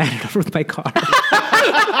and then ran it over with my car.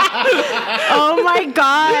 Oh my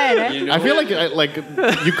God. I feel like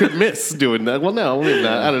you could miss doing that. Well, no, maybe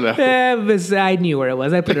not. I don't know. I knew where it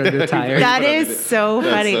was. I put it under the tire. That is so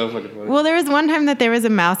funny. So fucking funny. Well, there was one time that there was a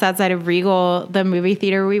mouse outside of Regal, the movie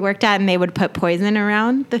theater we worked at, and they would put poison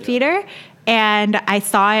around the theater. And I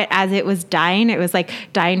saw it as it was dying. It was like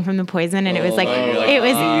dying from the poison, and it was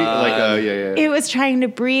it was trying to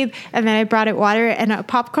breathe. And then I brought it water and a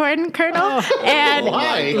popcorn kernel. And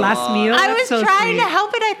why? Last meal. I was so trying sweet. to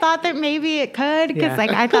help it. I thought that maybe it could because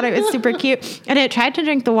I thought it was super cute. And it tried to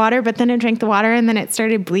drink the water, but then it drank the water, and then it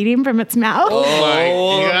started bleeding from its mouth. Oh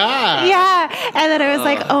my God. Yeah. And then I was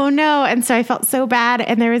like, oh no. And so I felt so bad,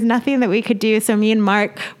 and there was nothing that we could do. So me and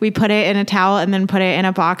Mark, we put it in a towel and then put it in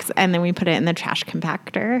a box, and then we put it it in the trash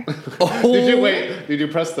compactor. Did you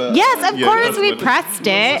press the? Yes, of Yeah, course that's we what- pressed Most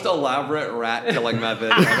it. elaborate rat killing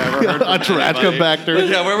method I've ever heard. A trash compactor.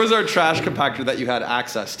 Yeah, where was our trash compactor that you had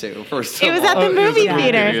access to? First of It was all? at the it was movie at the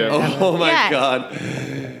movie theater. theater. Oh my Yeah. god!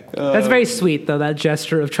 That's very sweet, though, that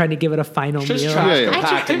gesture of trying to give it a final Just meal. trash Yeah, yeah.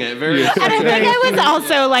 compacting it. Very. And I think I was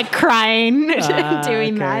also like crying doing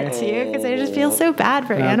okay. that too because I just feel so bad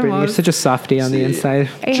for Brittany, you're animals. such a softie on the See, inside.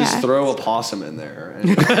 Yeah. Just throw a possum in there,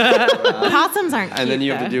 and, Possums aren't cute. and then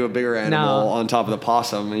you have to though. do a bigger animal No. on top of the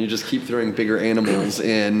possum, and you just keep throwing bigger animals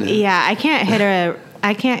in. Yeah, I can't hit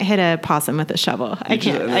a possum with a shovel. I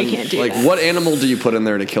can't do like, that. what animal do you put in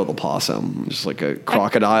there to kill the possum? Just like a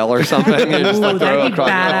crocodile or something? You just Ooh, like throw that'd a be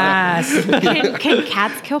crocodile. badass. Can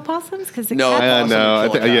cats kill possums? Because No, cats, No, I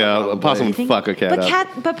Possum think would kill a cat, yeah, a probably. possum You think- fuck a cat up.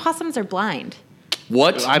 but possums are blind.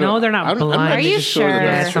 What? I don't- No, they're not I'm blind. not Are you just sure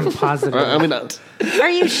that sure? Yes, I'm positive. I mean, Are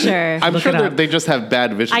you sure? I'm Look sure it up. they just have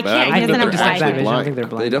bad vision. I but can't- don't he think doesn't that have they're eye actually vision. I don't think blind. they're They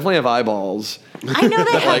blind. definitely have eyeballs. I know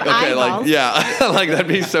they have Like okay, eyeballs. like yeah, like that'd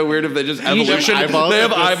be so weird if they just evolution. eyeballs They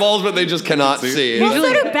have that just- eyeballs, but they just cannot see. Well,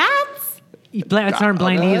 so do bats. Bats aren't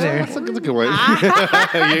blind either. That's a good one.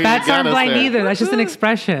 Bats aren't blind either. That's just an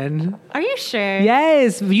expression. Are you sure?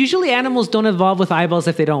 Yes. Usually animals don't evolve with eyeballs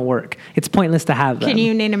if they don't work. It's pointless to have them. Can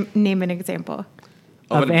you name an example?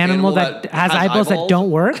 of an animal that has eyeballs that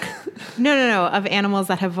don't work? No. Of animals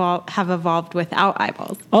that have evolved without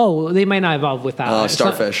eyeballs. Oh, they might not evolve without.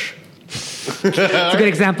 Starfish. That's a good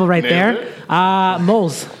example right Nailed there.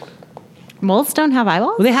 Moles. Moles don't have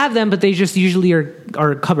eyeballs? Well, they have them, but they just usually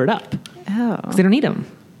are covered up. Oh, 'Cause they don't need them.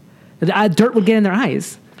 Dirt would get in their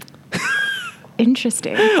eyes.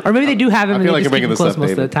 interesting. Or maybe they do have them I and feel they like just you're keep making them this close up,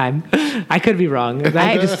 most of the David. time. I could be wrong.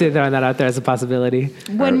 I just throwing that out there as a possibility.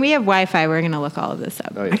 When we have Wi-Fi, we're going to look all of this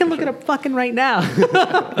up. Oh, yeah, I can for look sure. it up fucking right now.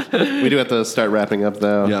 We do have to start wrapping up,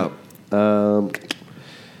 though. Yeah.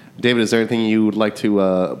 David, is there anything you would like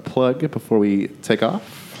to plug before we take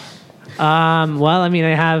off? Well, I mean,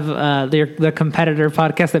 I have the competitor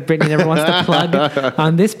podcast that Brittany never wants to plug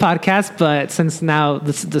on this podcast, but since now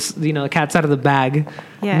this the cat's out of the bag,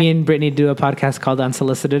 Yeah. me and Brittany do a podcast called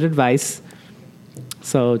Unsolicited Advice.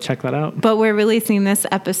 So check that out. But we're releasing this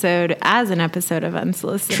episode as an episode of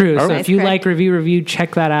Unsolicited. True. So Advice, if you correct? like review,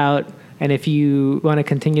 check that out. And if you want to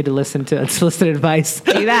continue to listen to Unsolicited Advice,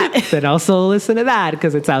 Do that. then also listen to that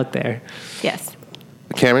because it's out there. Yes.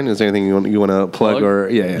 Cameron, is there anything you want to plug? Or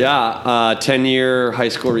Yeah, 10-year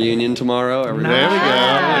higy school reunion tomorrow. Everybody. There we go.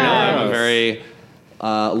 I know I have a very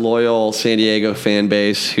loyal San Diego fan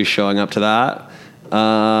base who's showing up to that. So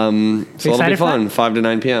it'll be excited for fun. that? 5 to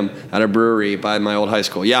 9 p.m. at a brewery by my old high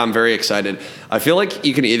school. Yeah, I'm very excited. I feel like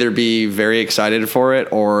you can either be very excited for it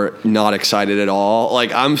or not excited at all.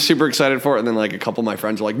 Like I'm super excited for it, and then like a couple of my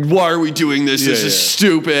friends are like, "Why are we doing this? This is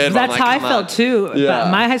stupid." That's I'm like, how I "Come felt on." too. Yeah.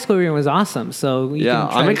 But my high school reunion was awesome. So you Yeah,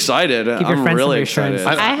 can try I'm to excited. Keep your I'm friends really some reassurance.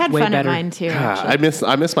 excited. I had Way fun better. at mine too. God, actually.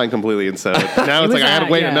 I miss mine completely, and so now it's was, like I had to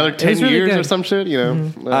wait yeah. another It was 10 really years or good. some shit. You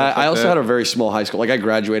know. I also had a very small high school. Like I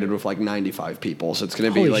graduated with like 95 people, so it's going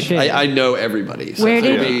to be Holy like shit. I know everybody. So Where it's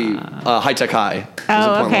going did- to be High Tech High.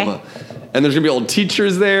 Oh, Is in okay. Point Loma. And there's going to be old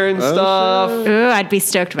teachers there and stuff. Ooh, I'd be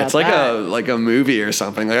stoked about It's like that. a movie or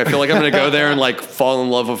something. Like I feel like I'm going to go there and like fall in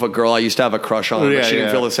love with a girl I used to have a crush on, Yeah, but she didn't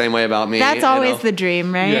yeah. feel the same way about me. That's you always know? the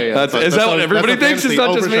dream, right? Is that what everybody thinks? It's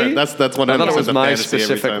not just me. That's 100% I thought it was the my fantasy every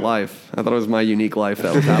specific time. life. I thought it was my unique life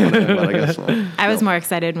that was happening, but I guess not. I was more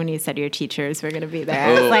excited when you said your teachers were going to be there.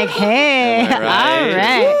 I was Oh. like, hey, Am I all right?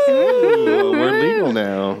 right. Ooh, we're legal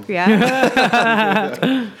now.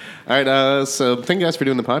 Yeah. All right, so thank you guys for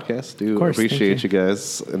doing the podcast. Do course, thank appreciate you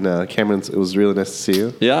guys. And Cameron, it was really nice to see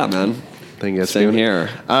you. Yeah, man. Thank you guys. for Same doing it. here.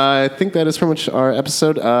 I think that is pretty much our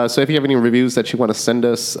episode. So if you have any reviews that you want to send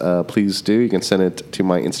us, please do. You can send it to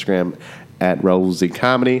my Instagram at Raul Z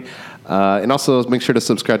Comedy. And also make sure to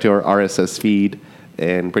subscribe to our RSS feed.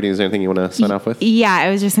 And Brittany, is there anything you want to sign off with? Yeah, I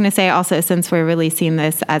was just going to say also, since we're releasing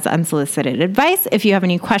this as unsolicited advice, if you have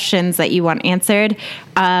any questions that you want answered,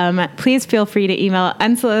 please feel free to email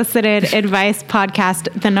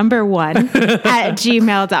unsolicitedadvicepodcast, at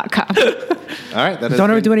gmail.com. All right. That has Don't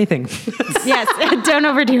been- overdo anything. Yes, don't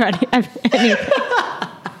overdo anything. All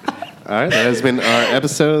right. That has been our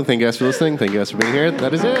episode. Thank you guys for listening. Thank you guys for being here.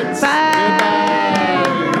 That is it.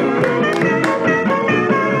 Bye.